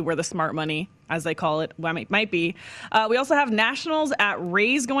gauge maybe where the smart money, as they call it, might be. We also have Nationals at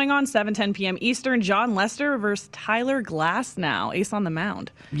Rays going on, 7:10 p.m. Eastern. John Lester versus Tyler Glasnow, ace on the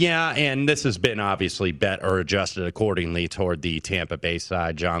mound. Yeah, and this has been obviously bet or adjusted accordingly toward the Tampa Bay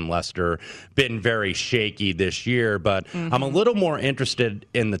side. John Lester been very shaky this year, but I'm a little more interested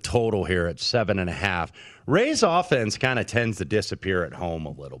in the total here at 7.5. Ray's offense kind of tends to disappear at home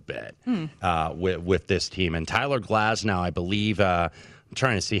a little bit with this team. And Tyler Glasnow, I believe, I'm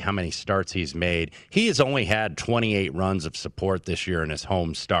trying to see how many starts he's made. He has only had 28 runs of support this year in his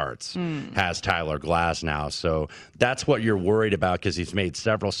home starts, has Tyler Glasnow. So that's what you're worried about because he's made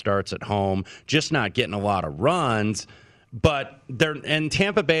several starts at home, just not getting a lot of runs. But and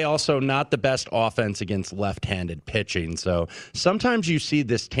Tampa Bay also not the best offense against left-handed pitching. So sometimes you see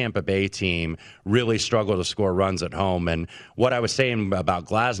this Tampa Bay team really struggle to score runs at home. And what I was saying about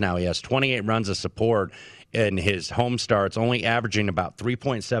Glasnow, he has 28 runs of support in his home starts, only averaging about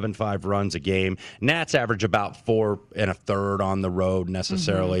 3.75 runs a game. Nats average about 4 1/3 on the road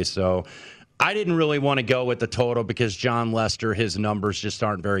necessarily. So I didn't really want to go with the total because John Lester, his numbers just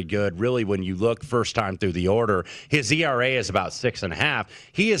aren't very good. Really, when you look first time through the order, his ERA is about 6.5.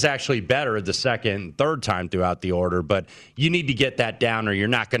 He is actually better the second and third time throughout the order, but you need to get that down or you're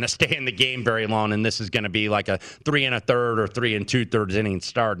not going to stay in the game very long, and this is going to be like a 3 1/3 or 3 2/3 inning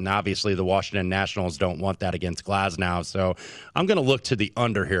start, and obviously the Washington Nationals don't want that against Glasnow, so I'm going to look to the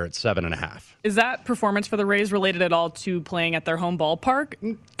under here at 7.5. Is that performance for the Rays related at all to playing at their home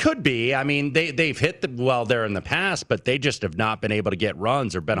ballpark? Could be. I mean, they've hit the well there in the past, but they just have not been able to get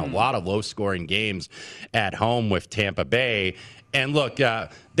runs. There have been a lot of low-scoring games at home with Tampa Bay. And look,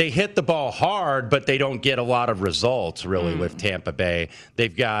 they hit the ball hard, but they don't get a lot of results, really, with Tampa Bay.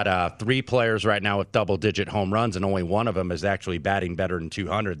 They've got 3 players right now with double-digit home runs, and only one of them is actually batting better than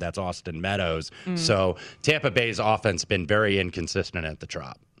 200. That's Austin Meadows. So Tampa Bay's offense been very inconsistent at the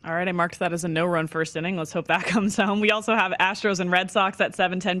Trop. All right, I marked that as a no-run first inning. Let's hope that comes home. We also have Astros and Red Sox at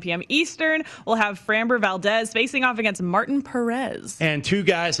 7:10 p.m. Eastern. We'll have Framber Valdez facing off against Martin Perez. And 2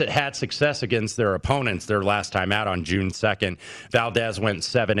 guys that had success against their opponents their last time out on June 2nd. Valdez went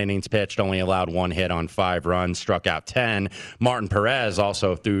 7 innings pitched, only allowed 1 hit on 5 runs, struck out 10. Martin Perez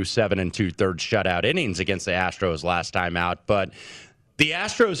also threw 7 2/3 shutout innings against the Astros last time out, but the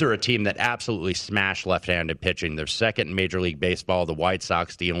Astros are a team that absolutely smashed left-handed pitching. They're second in Major League Baseball. The White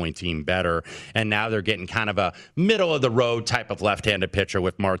Sox, the only team better. And now they're getting kind of a middle-of-the-road type of left-handed pitcher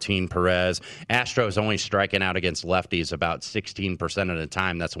with Martin Perez. Astros only striking out against lefties about 16% of the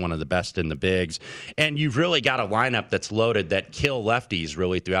time. That's one of the best in the bigs. And you've really got a lineup that's loaded that kill lefties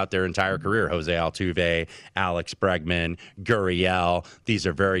really throughout their entire career. Jose Altuve, Alex Bregman, Gurriel. These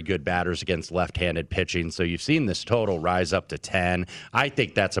are very good batters against left-handed pitching. So you've seen this total rise up to 10. I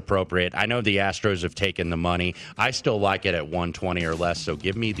think that's appropriate. I know the Astros have taken the money. I still like it at 120 or less, so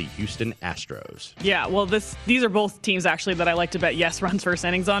give me the Houston Astros. Yeah, well, these are both teams, actually, that I like to bet yes runs first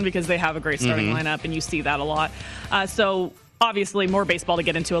innings on because they have a great starting lineup, and you see that a lot. So obviously, more baseball to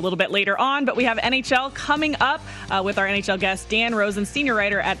get into a little bit later on, but we have NHL coming up with our NHL guest, Dan Rosen, senior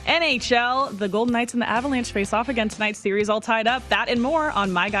writer at NHL. The Golden Knights and the Avalanche face off again tonight's series all tied up. That and more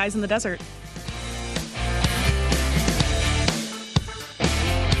on My Guys in the Desert.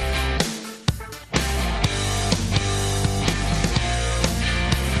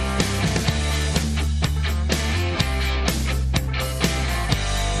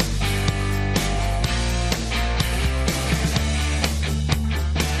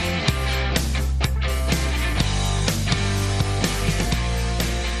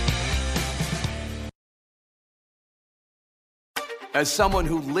 As someone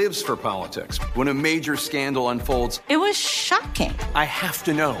who lives for politics, when a major scandal unfolds, It was shocking. I have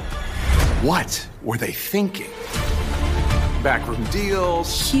to know, what were they thinking? Backroom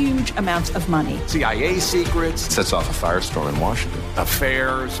deals, Huge amounts of money. CIA secrets, Sets off a firestorm in Washington.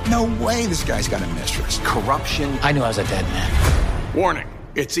 affairs, No way this guy's got a mistress. corruption. I knew I was a dead man. Warning,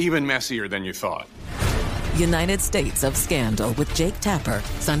 it's even messier than you thought. United States of Scandal with Jake Tapper,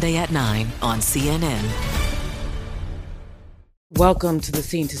 Sunday at 9 on CNN. Welcome to the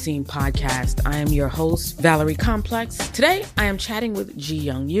Scene to Scene podcast. I am your host, Valerie Complex. Today, I am chatting with Ji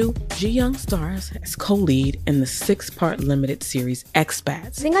Young Yoo. Ji Young stars as co-lead in the 6-part limited series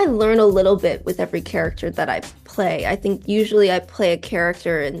Expats. I think I learn a little bit with every character that I play. I think usually I play a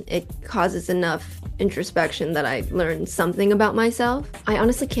character and it causes enough introspection that I learn something about myself. I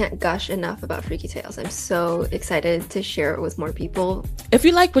honestly can't gush enough about Freaky Tales. I'm so excited to share it with more people. If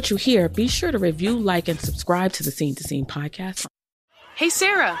you like what you hear, be sure to review, like, and subscribe to the Scene to Scene podcast. Hey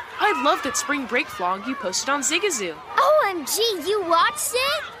Sarah, I loved that spring break vlog you posted on Zigazoo. OMG, you watched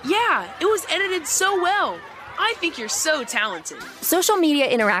it? Yeah, it was edited so well. I think you're so talented. Social media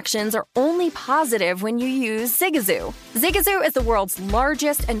interactions are only positive when you use Zigazoo. Zigazoo is the world's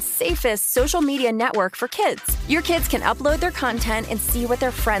largest and safest social media network for kids. Your kids can upload their content and see what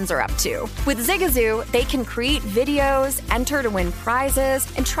their friends are up to. With Zigazoo, they can create videos, enter to win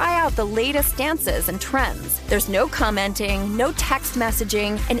prizes, and try out the latest dances and trends. There's no commenting, no text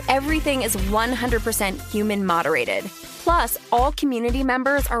messaging, and everything is 100% human moderated. Plus, all community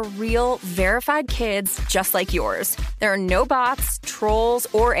members are real, verified kids just like yours. There are no bots, trolls,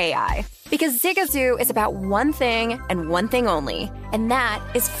 or AI. Because Zigazoo is about one thing and one thing only, and that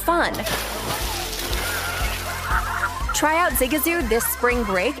is fun. Try out Zigazoo this spring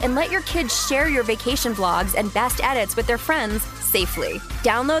break and let your kids share your vacation vlogs and best edits with their friends safely.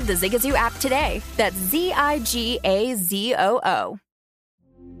 Download the Zigazoo app today. That's Zigazoo.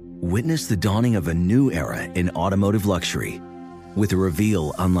 Witness the dawning of a new era in automotive luxury with a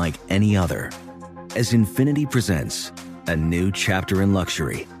reveal unlike any other as Infiniti presents a new chapter in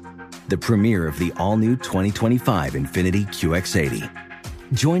luxury, the premiere of the all-new 2025 Infiniti QX80.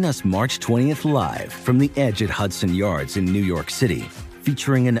 Join us March 20th live from the Edge at Hudson Yards in New York City,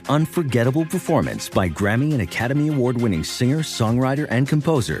 featuring an unforgettable performance by Grammy and Academy Award-winning singer, songwriter, and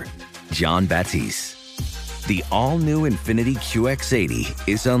composer, Jon Batiste. The all-new Infiniti QX80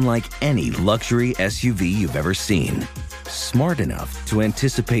 is unlike any luxury SUV you've ever seen. Smart enough to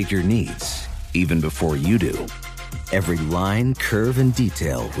anticipate your needs, even before you do. Every line, curve, and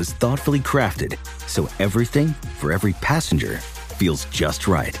detail was thoughtfully crafted, so everything for every passenger feels just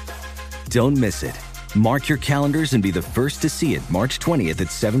right. Don't miss it. Mark your calendars and be the first to see it March 20th at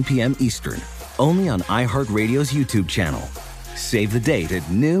 7 p.m. Eastern, only on iHeartRadio's YouTube channel. Save the date at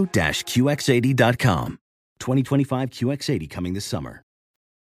new-QX80.com. 2025 QX80 coming this summer.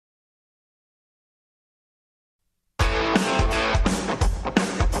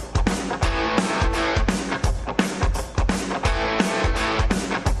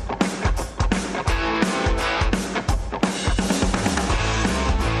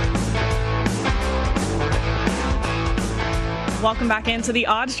 Welcome back into the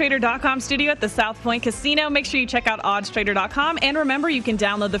oddstrader.com studio at the South Point Casino. Make sure you check out oddstrader.com. And remember, you can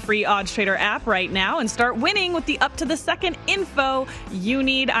download the free OddsTrader app right now and start winning with the up-to-the-second info you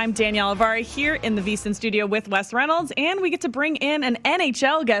need. I'm Danielle Avari here in the VSiN studio with Wes Reynolds. And we get to bring in an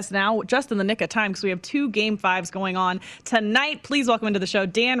NHL guest now, just in the nick of time, because we have 2 Game 5s going on tonight. Please welcome into the show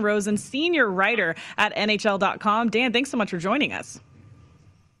Dan Rosen, senior writer at NHL.com. Dan, thanks so much for joining us.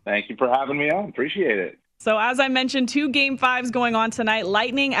 Thank you for having me on. Appreciate it. So as I mentioned, 2 Game 5s going on tonight.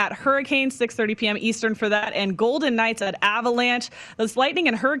 Lightning at Hurricanes, 6:30 p.m. Eastern for that, and Golden Knights at Avalanche. This Lightning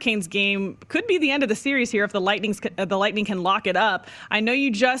and Hurricanes game could be the end of the series here if the Lightning can lock it up. I know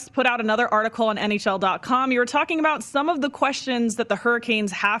you just put out another article on NHL.com. You were talking about some of the questions that the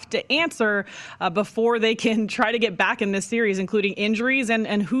Hurricanes have to answer before they can try to get back in this series, including injuries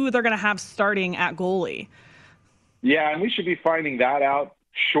and who they're going to have starting at goalie. Yeah, and we should be finding that out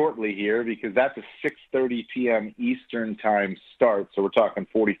shortly here because that's a 6:30 p.m. Eastern time start. So we're talking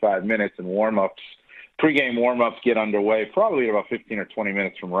 45 minutes, and warm-ups, pregame warm-ups get underway probably about 15 or 20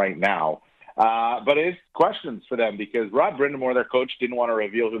 minutes from right now. But it's questions for them because Rod Brind'Amour, their coach, didn't want to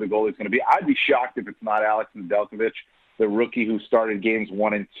reveal who the goalie is going to be. I'd be shocked if it's not Alex Nedeljkovic, the rookie who started games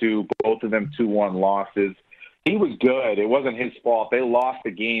 1 and 2, both of them 2-1 losses. He was good. It wasn't his fault. They lost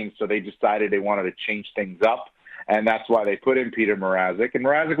the game, so they decided they wanted to change things up. And that's why they put in Peter Mrazek. And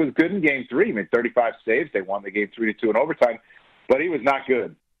Mrazek was good in Game 3. He made 35 saves. They won the game 3-2 in overtime. But he was not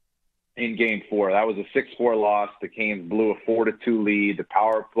good in Game 4. That was a 6-4 loss. The Canes blew a 4-2 lead. The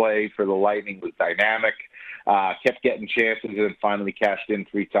power play for the Lightning was dynamic, kept getting chances, and then finally cashed in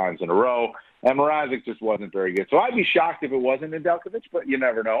 3 times in a row. And Mrazek just wasn't very good. So I'd be shocked if it wasn't Nedeljkovic, but you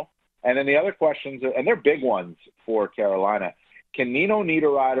never know. And then the other questions, and they're big ones for Carolina. Can Nino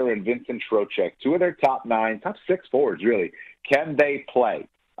Niederreiter and Vincent Trocheck, 2 of their top 6 forwards, really, can they play?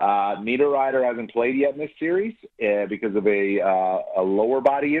 Niederreiter hasn't played yet in this series because of a lower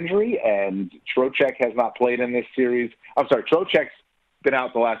body injury, and Trocheck has not played in this series. I'm sorry, Trocheck's been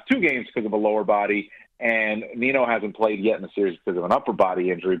out the last 2 games because of a lower body, and Nino hasn't played yet in the series because of an upper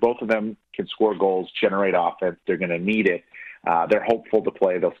body injury. Both of them can score goals, generate offense. They're going to need it. They're hopeful to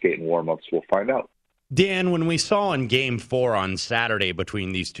play. They'll skate in warm-ups. We'll find out. Dan, when we saw in Game 4 on Saturday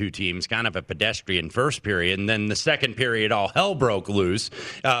between these 2 teams, kind of a pedestrian first period, and then the second period, all hell broke loose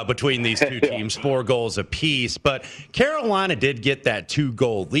between these 2 teams, 4 goals apiece. But Carolina did get that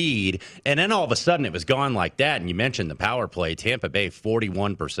 2-goal lead, and then all of a sudden it was gone like that. And you mentioned the power play. Tampa Bay,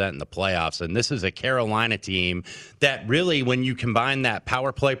 41% in the playoffs. And this is a Carolina team that really, when you combine that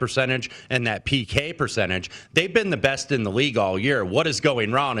power play percentage and that PK percentage, they've been the best in the league all year. What is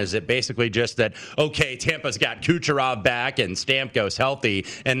going wrong? Is it basically just that, okay, Tampa's got Kucherov back and Stamkos healthy,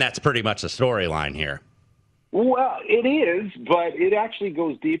 and that's pretty much the storyline here? Well, it is, but it actually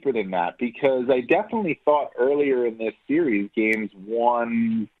goes deeper than that because I definitely thought earlier in this series, games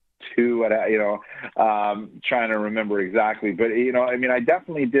 1, 2, trying to remember exactly, but, I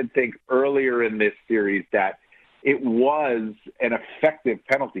definitely did think earlier in this series that it was an effective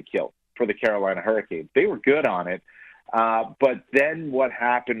penalty kill for the Carolina Hurricanes. They were good on it. But then what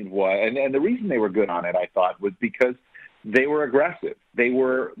happened was, and the reason they were good on it, I thought, was because they were aggressive. They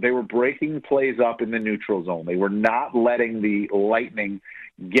were breaking plays up in the neutral zone. They were not letting the Lightning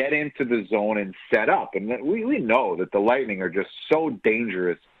get into the zone and set up. And we know that the Lightning are just so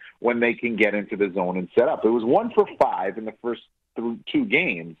dangerous when they can get into the zone and set up. It was 1 for 5 in the first 2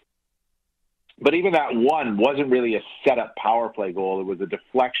 games. But even that one wasn't really a set-up power play goal. It was a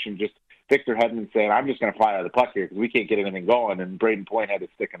deflection just Victor Hedman saying, I'm just going to fire the puck here because we can't get anything going, and Braden Point had to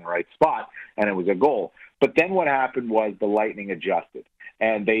stick in the right spot, and it was a goal. But then what happened was the Lightning adjusted,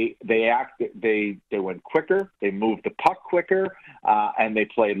 and they went quicker, they moved the puck quicker, and they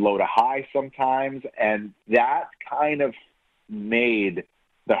played low to high sometimes, and that kind of made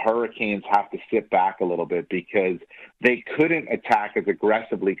the Hurricanes have to sit back a little bit because they couldn't attack as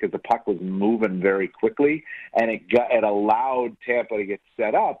aggressively because the puck was moving very quickly, and it allowed Tampa to get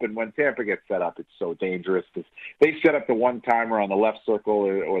set up. And when Tampa gets set up, it's so dangerous because they set up the one-timer on the left circle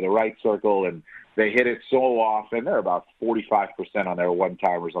or the right circle, and they hit it so often. They're about 45% on their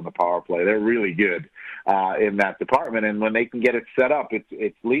one-timers on the power play. They're really good in that department, and when they can get it set up,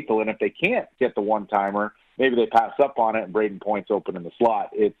 it's lethal. And if they can't get the one-timer, maybe they pass up on it and Braden Point's open in the slot.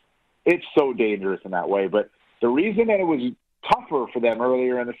 It's so dangerous in that way. But the reason that it was tougher for them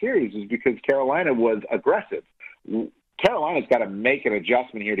earlier in the series is because Carolina was aggressive. Carolina's got to make an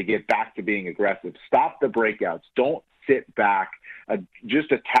adjustment here to get back to being aggressive. Stop the breakouts. Don't sit back.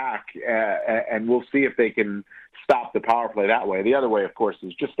 Just attack, and we'll see if they can stop the power play that way. The other way, of course,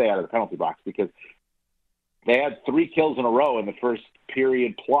 is just stay out of the penalty box because they had 3 kills in a row in the first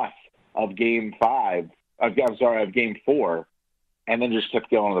period plus of Game 4, and then just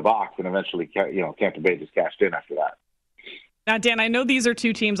kept going to the box, and eventually, Tampa Bay just cashed in after that. Now, Dan, I know these are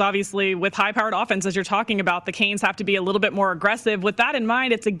two teams, obviously, with high-powered offense, as you're talking about. The Canes have to be a little bit more aggressive. With that in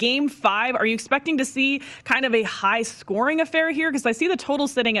mind, it's a Game 5. Are you expecting to see kind of a high-scoring affair here? Because I see the total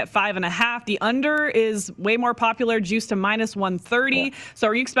sitting at 5.5. The under is way more popular, juiced to -130. Yeah. So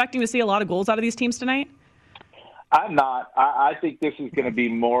are you expecting to see a lot of goals out of these teams tonight? I'm not. I think this is going to be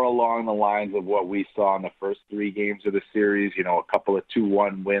more along the lines of what we saw in the first 3 games of the series. A couple of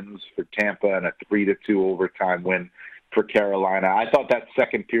 2-1 wins for Tampa and a 3-2 overtime win for Carolina. I thought that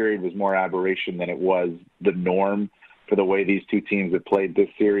second period was more aberration than it was the norm for the way these two teams have played this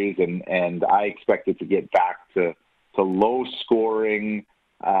series, and I expect it to get back to low scoring,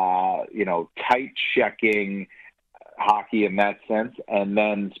 tight checking hockey in that sense, and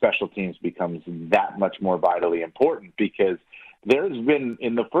then special teams becomes that much more vitally important because there's been,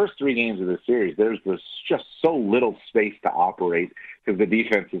 in the first 3 games of the series, there's just so little space to operate because the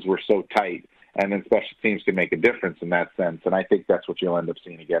defenses were so tight. And then special teams can make a difference in that sense. And I think that's what you'll end up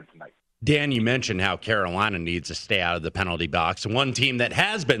seeing again tonight. Dan, you mentioned how Carolina needs to stay out of the penalty box. One team that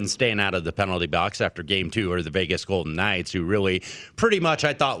has been staying out of the penalty box after Game 2 are the Vegas Golden Knights, who really pretty much,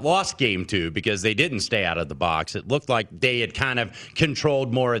 I thought, lost Game 2 because they didn't stay out of the box. It looked like they had kind of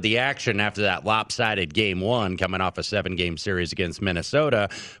controlled more of the action after that lopsided Game 1 coming off a 7-game series against Minnesota.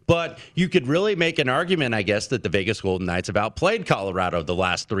 But you could really make an argument, I guess, that the Vegas Golden Knights have outplayed Colorado the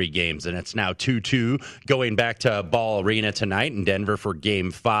last 3 games, and it's now 2-2 going back to Ball Arena tonight in Denver for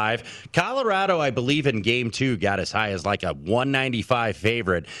Game 5. Colorado, I believe, in Game 2 got as high as like a 195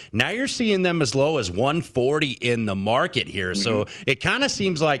 favorite. Now you're seeing them as low as 140 in the market here. Mm-hmm. So it kind of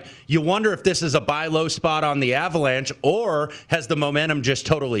seems like you wonder if this is a buy low spot on the Avalanche, or has the momentum just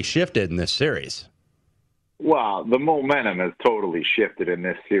totally shifted in this series? Well, the momentum has totally shifted in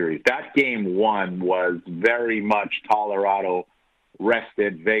this series. That Game 1 was very much Colorado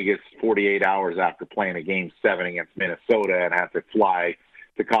rested Vegas 48 hours after playing a Game 7 against Minnesota and had to fly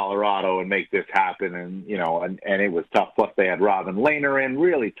to Colorado and make this happen, and it was tough. Plus, they had Robin Lehner in,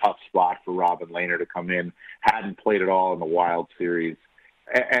 really tough spot for Robin Lehner to come in. Hadn't played at all in the Wild series,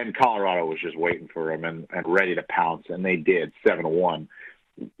 and Colorado was just waiting for him and ready to pounce, and they did 7-1.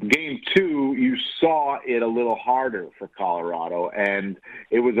 Game 2, you saw it a little harder for Colorado, and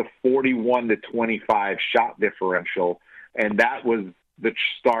it was a 41-25 shot differential, and that was the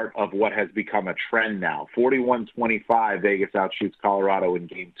start of what has become a trend now. 41-25, Vegas outshoots Colorado in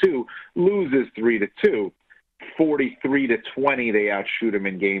Game 2, loses 3-2. 43-20, they outshoot them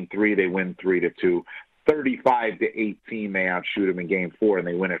in Game 3, they win 3-2. 35-18, they outshoot them in Game 4, and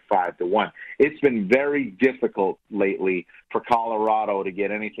they win it 5-1. It's been very difficult lately for Colorado to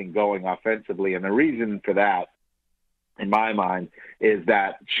get anything going offensively, and the reason for that, in my mind, is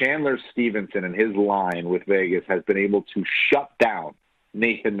that Chandler Stevenson and his line with Vegas has been able to shut down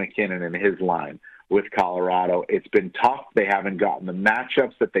Nathan McKinnon and his line with Colorado. It's been tough. They haven't gotten the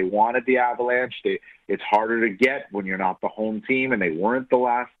matchups that they wanted, the Avalanche. It's harder to get when you're not the home team, and they weren't the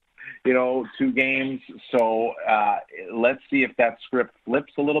last 2 games. So let's see if that script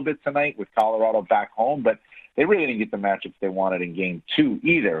flips a little bit tonight with Colorado back home. But they really didn't get the matchups they wanted in Game 2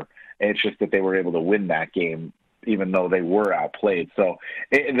 either. It's just that they were able to win that game, even though they were outplayed. So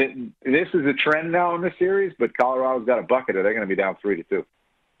this is a trend now in the series, but Colorado's got a bucket, or they're going to be down 3-2.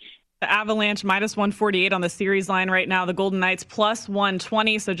 The Avalanche minus 148 on the series line right now. The Golden Knights plus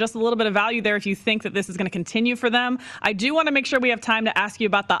 120. So just a little bit of value there if you think that this is going to continue for them. I do want to make sure we have time to ask you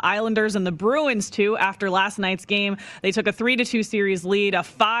about the Islanders and the Bruins, too. After last night's game, they took a 3-2 series lead, a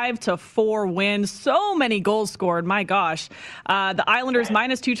 5-4 win. So many goals scored. My gosh. The Islanders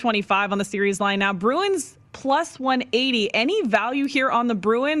minus 225 on the series line now. Bruins plus 180. Any value here on the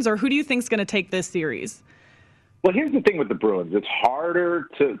Bruins, or who do you think is going to take this series? Well, here's the thing with the Bruins. It's harder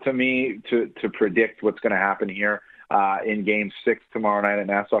to me to predict what's going to happen here in Game 6 tomorrow night at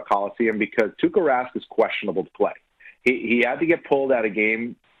Nassau Coliseum because Tuukka Rask is questionable to play. He had to get pulled out of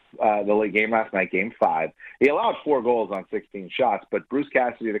the late game last night, Game 5. He allowed 4 goals on 16 shots, but Bruce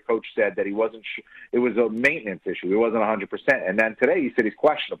Cassidy, the coach, said that he wasn't. It was a maintenance issue. He wasn't 100%. And then today he said he's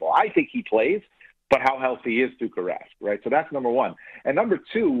questionable. I think he plays. But how healthy is Tuukka Rask, right? So that's number one. And number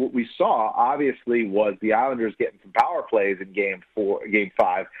two, what we saw, obviously, was the Islanders getting some power plays in Game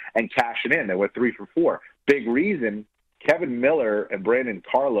 5, and cashing in. They went 3 for 4. Big reason, Kevin Miller and Brandon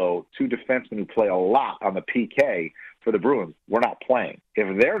Carlo, 2 defensemen who play a lot on the PK for the Bruins, were not playing.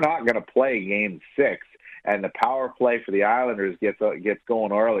 If they're not going to play Game 6 and the power play for the Islanders gets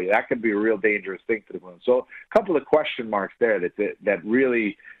going early, that could be a real dangerous thing for the Bruins. So a couple of question marks there that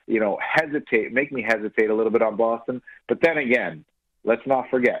really, make me hesitate a little bit on Boston. But then again, let's not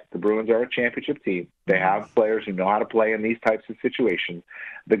forget, the Bruins are a championship team. They have players who know how to play in these types of situations.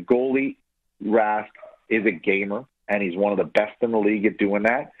 The goalie, Rask, is a gamer, and he's one of the best in the league at doing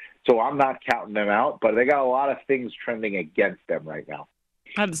that. So I'm not counting them out, but they got a lot of things trending against them right now.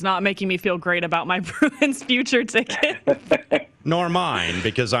 That is not making me feel great about my Bruins future ticket. Nor mine,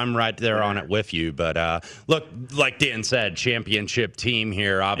 because I'm right there on it with you. But look, like Dan said, championship team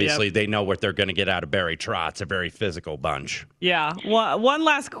here. Obviously, They know what they're going to get out of Barry Trotz, a very physical bunch. Yeah. One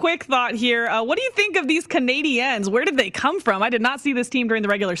last quick thought here. What do you think of these Canadiens? Where did they come from? I did not see this team during the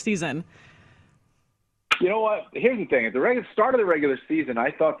regular season. You know what? Here's the thing. At the start of the regular season,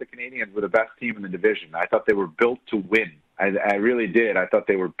 I thought the Canadiens were the best team in the division. I thought they were built to win. I really did. I thought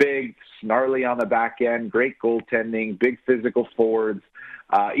they were big, snarly on the back end, great goaltending, big physical forwards.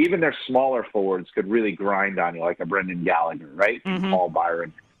 Even their smaller forwards could really grind on you, like a Brendan Gallagher, right? Mm-hmm. Paul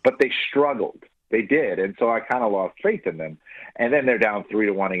Byron. But they struggled. They did. And so I kind of lost faith in them. And then they're down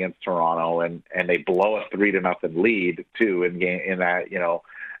 3-1 against Toronto, and they blow a 3-0 lead, too, in Game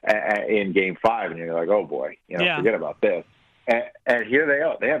 5. And you're like, oh, boy, forget about this. And here they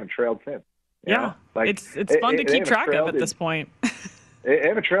are. They haven't trailed since. Yeah, it's fun to keep track of at this point. They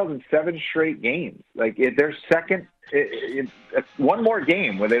haven't trailed in 7 straight games. Like, their second, one more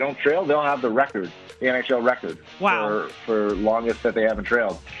game where they don't trail, they'll have the record, the NHL record. Wow. For longest that they haven't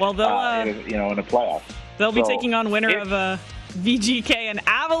trailed. Well, they'll in the playoffs. They'll be taking on winner of VGK and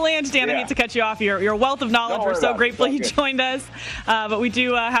Avalanche. Dan, I hate to cut you off. Your wealth of knowledge. We're so grateful you joined us. But we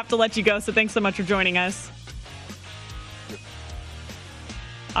do have to let you go, so thanks so much for joining us.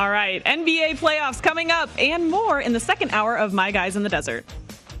 All right, NBA playoffs coming up and more in the second hour of My Guys in the Desert.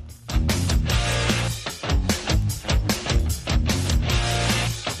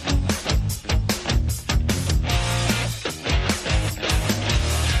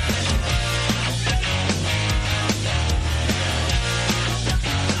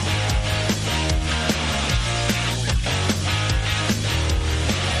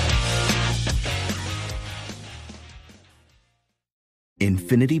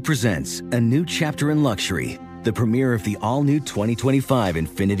 Infiniti presents a new chapter in luxury, the premiere of the all-new 2025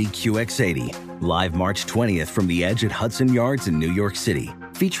 Infiniti QX80, live March 20th from the Edge at Hudson Yards in New York City,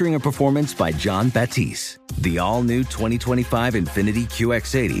 featuring a performance by John Batiste. The all-new 2025 Infiniti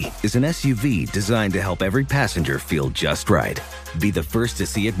QX80 is an SUV designed to help every passenger feel just right. Be the first to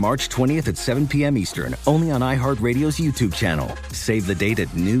see it March 20th at 7 p.m. Eastern, only on iHeartRadio's YouTube channel. Save the date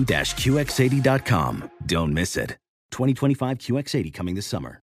at new-QX80.com. Don't miss it. 2025 QX80 coming this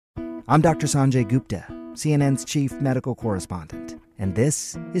summer. I'm Dr. Sanjay Gupta, CNN's chief medical correspondent, and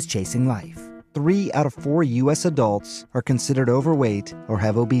this is Chasing Life. 3 out of 4 U.S. adults are considered overweight or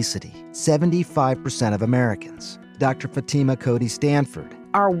have obesity. 75% of Americans. Dr. Fatima Cody Stanford.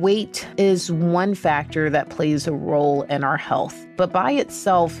 Our weight is one factor that plays a role in our health, but by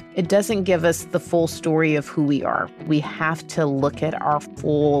itself, it doesn't give us the full story of who we are. We have to look at our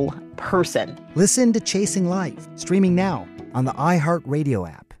full person. Listen to Chasing Life, streaming now on the iHeartRadio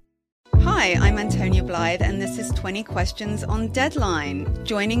app. Hi, I'm Antonia Blythe, and this is 20 Questions on Deadline.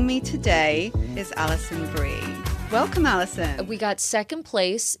 Joining me today is Alison Brie. Welcome, Alison. We got second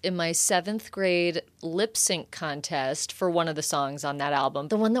place in my 7th grade lip sync contest for one of the songs on that album.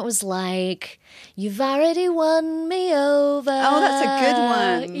 The one that was like, "You've already won me over." Oh, That's a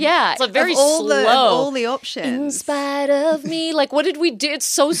good one. Yeah, it's a very slow. All the options. In spite of me. Like, what did we do? It's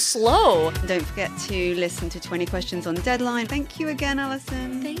so slow. Don't forget to listen to 20 Questions on Deadline. Thank you again,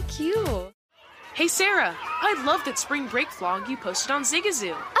 Allison. Thank you. Hey, Sarah, I loved that spring break vlog you posted on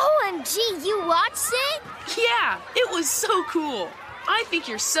Zigazoo. OMG, you watched it? Yeah, it was so cool. I think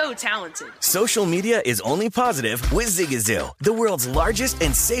you're so talented. Social media is only positive with Zigazoo, the world's largest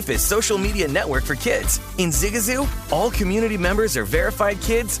and safest social media network for kids. In Zigazoo, all community members are verified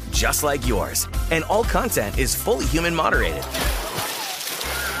kids just like yours, and all content is fully human moderated.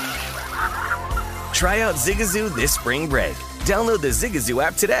 Try out Zigazoo this spring break. Download the Zigazoo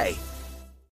app today.